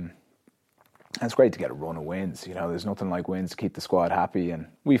 And it's great to get a run of wins. There's nothing like wins to keep the squad happy, and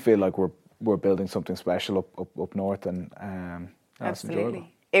we feel like we're building something special up north, and that's enjoyable.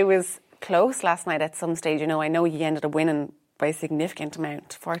 It was close last night at some stage. I know you ended up winning by a significant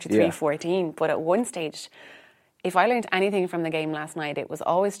amount, 43-14, but at one stage, if I learned anything from the game last night, it was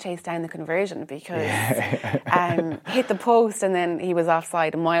always chase down the conversion, because hit the post and then he was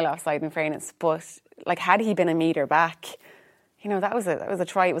offside, a mile offside in fairness, but had he been a metre back, that was a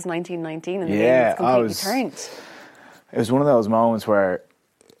try. It was 1919 and the game was completely turned. It was one of those moments where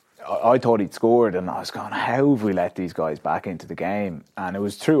I thought he'd scored, and I was going, how have we let these guys back into the game? And it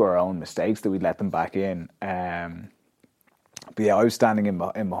was through our own mistakes that we'd let them back in. But yeah, I was standing in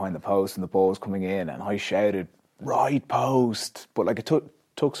behind the post and the ball was coming in, and I shouted, right post. But it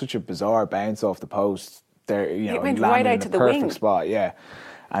took such a bizarre bounce off the post there. It went right out to the wing. Perfect spot, yeah.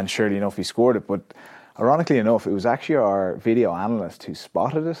 And surely enough, he scored it. But ironically enough, it was actually our video analyst who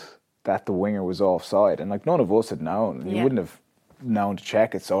spotted it, that the winger was offside. And none of us had known. You wouldn't have known to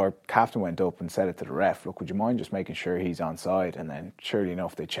check it. So our captain went up and said it to the ref, look, would you mind just making sure he's onside? And then surely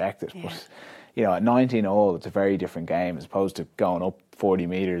enough, they checked it. Yeah. But, at 19-all, it's a very different game as opposed to going up 40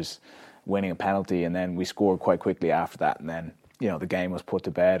 metres, winning a penalty, and then we scored quite quickly after that. And then, the game was put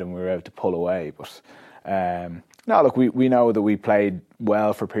to bed and we were able to pull away. But no, look, we know that we played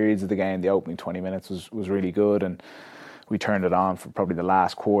well for periods of the game. The opening 20 minutes was really good, and we turned it on for probably the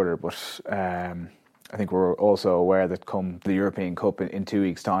last quarter. But I think we're also aware that come the European Cup in 2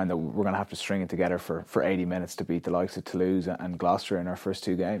 weeks' time, that we're going to have to string it together for 80 minutes to beat the likes of Toulouse and Gloucester in our first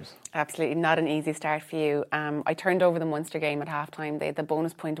 2 games. Absolutely not an easy start for you. I turned over the Munster game at half-time. They had the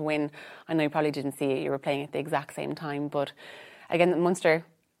bonus point win. I know you probably didn't see it. You were playing at the exact same time. But again, Munster,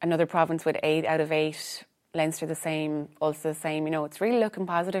 another province with 8 out of 8. Leinster the same, Ulster the same. It's really looking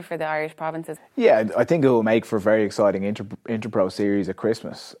positive for the Irish provinces. Yeah, I think it will make for a very exciting Interpro series at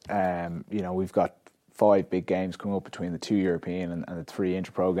Christmas. We've got 5 big games coming up between the 2 European and the 3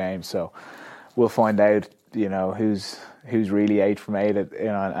 Interpro games. So we'll find out, who's really 8 from 8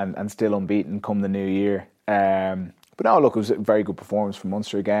 and still unbeaten come the new year. But no, look, it was a very good performance from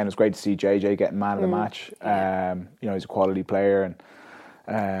Munster again. It was great to see JJ getting man of the match. He's a quality player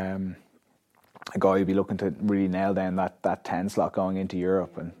and a guy who'd be looking to really nail down that 10 slot going into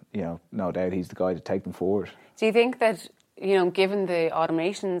Europe, and no doubt he's the guy to take them forward. Do you think that given the Autumn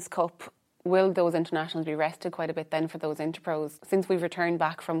Nations Cup, will those internationals be rested quite a bit then for those Interpros? Since we've returned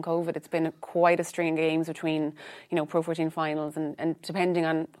back from COVID, it's been quite a string of games between Pro 14 finals, and depending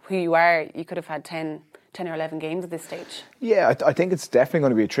on who you are, you could have had 10 or 11 games at this stage. Yeah, I think it's definitely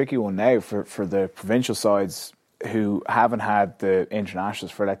going to be a tricky one now for the provincial sides who haven't had the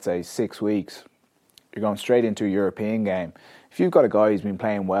internationals for, let's say, 6 weeks. You're going straight into a European game. If you've got a guy who's been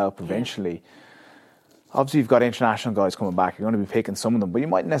playing well provincially, obviously you've got international guys coming back. You're going to be picking some of them, but you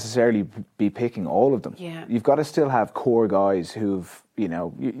might necessarily be picking all of them. Yeah. You've got to still have core guys who've,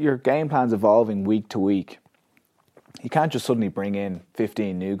 your game plan's evolving week to week. You can't just suddenly bring in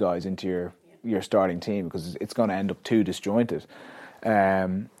 15 new guys into your starting team, because it's going to end up too disjointed.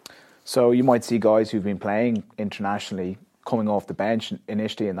 So you might see guys who've been playing internationally coming off the bench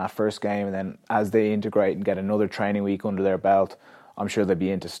initially in that first game, and then as they integrate and get another training week under their belt, I'm sure they'll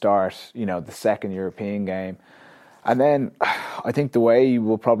be in to start, the second European game. And then I think the way you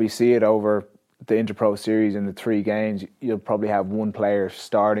will probably see it over the Interpro series in the 3 games, you'll probably have one player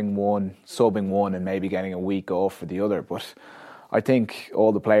starting one, subbing one, and maybe getting a week off for the other. But I think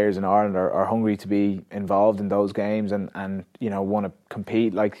all the players in Ireland are hungry to be involved in those games and want to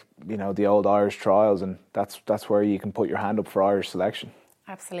compete like, the old Irish trials, and that's where you can put your hand up for Irish selection.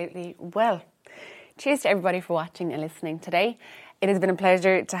 Absolutely. Well, cheers to everybody for watching and listening today. It has been a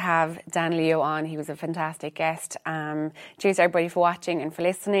pleasure to have Dan Leo on. He was a fantastic guest. Cheers to everybody for watching and for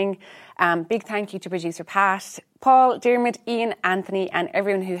listening. Big thank you to producer Pat, Paul, Dermot, Ian, Anthony, and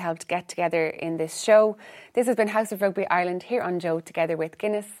everyone who helped get together in this show. This has been House of Rugby Ireland here on Joe, together with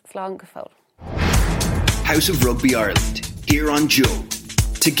Guinness Slán go Fóill. House of Rugby Ireland, here on Joe,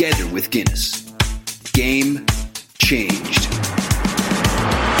 together with Guinness. Game changed.